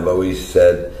right. I've always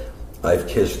said I've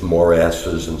kissed more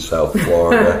asses in South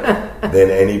Florida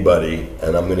than anybody,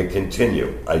 and I'm going to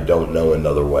continue. I don't know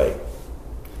another way.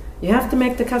 You have to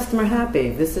make the customer happy.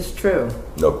 This is true.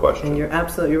 No question. And you're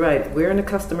absolutely right. We're in a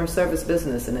customer service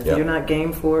business, and if you're not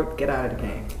game for it, get out of the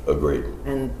game. Agreed.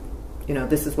 And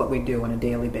this is what we do on a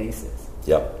daily basis.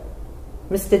 Yep.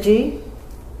 Mr. G,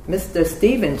 Mr.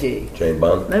 Stephen G. Jane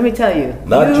Bond? Let me tell you.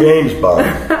 Not James Bond.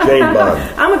 Jane Bond.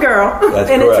 I'm a girl, That's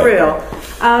and correct.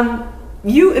 it's real.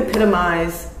 You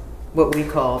epitomize what we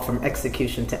call from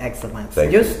execution to excellence.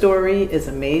 Thank Your you. story is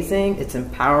amazing. It's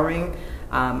empowering.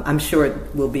 I'm sure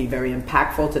it will be very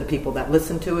impactful to the people that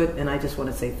listen to it, and I just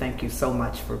want to say thank you so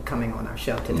much for coming on our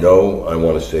show today. No, I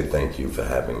want to say thank you for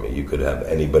having me. You could have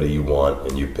anybody you want,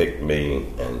 and you picked me,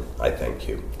 and I thank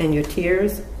you. And your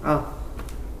tears, oh,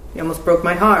 you almost broke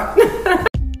my heart.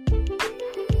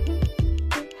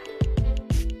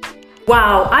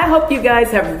 Wow, I hope you guys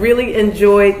have really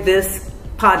enjoyed this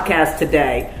podcast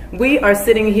today. We are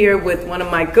sitting here with one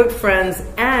of my good friends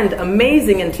and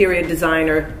amazing interior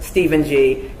designer, Stephen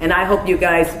G. And I hope you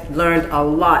guys learned a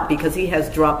lot because he has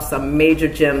dropped some major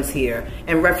gems here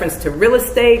in reference to real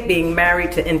estate, being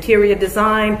married to interior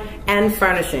design, and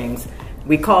furnishings.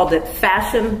 We called it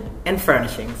Fashion and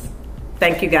Furnishings.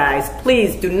 Thank you guys.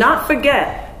 Please do not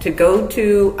forget to go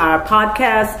to our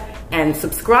podcast and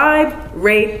subscribe,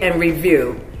 rate, and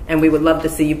review. And we would love to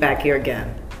see you back here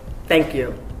again. Thank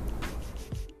you.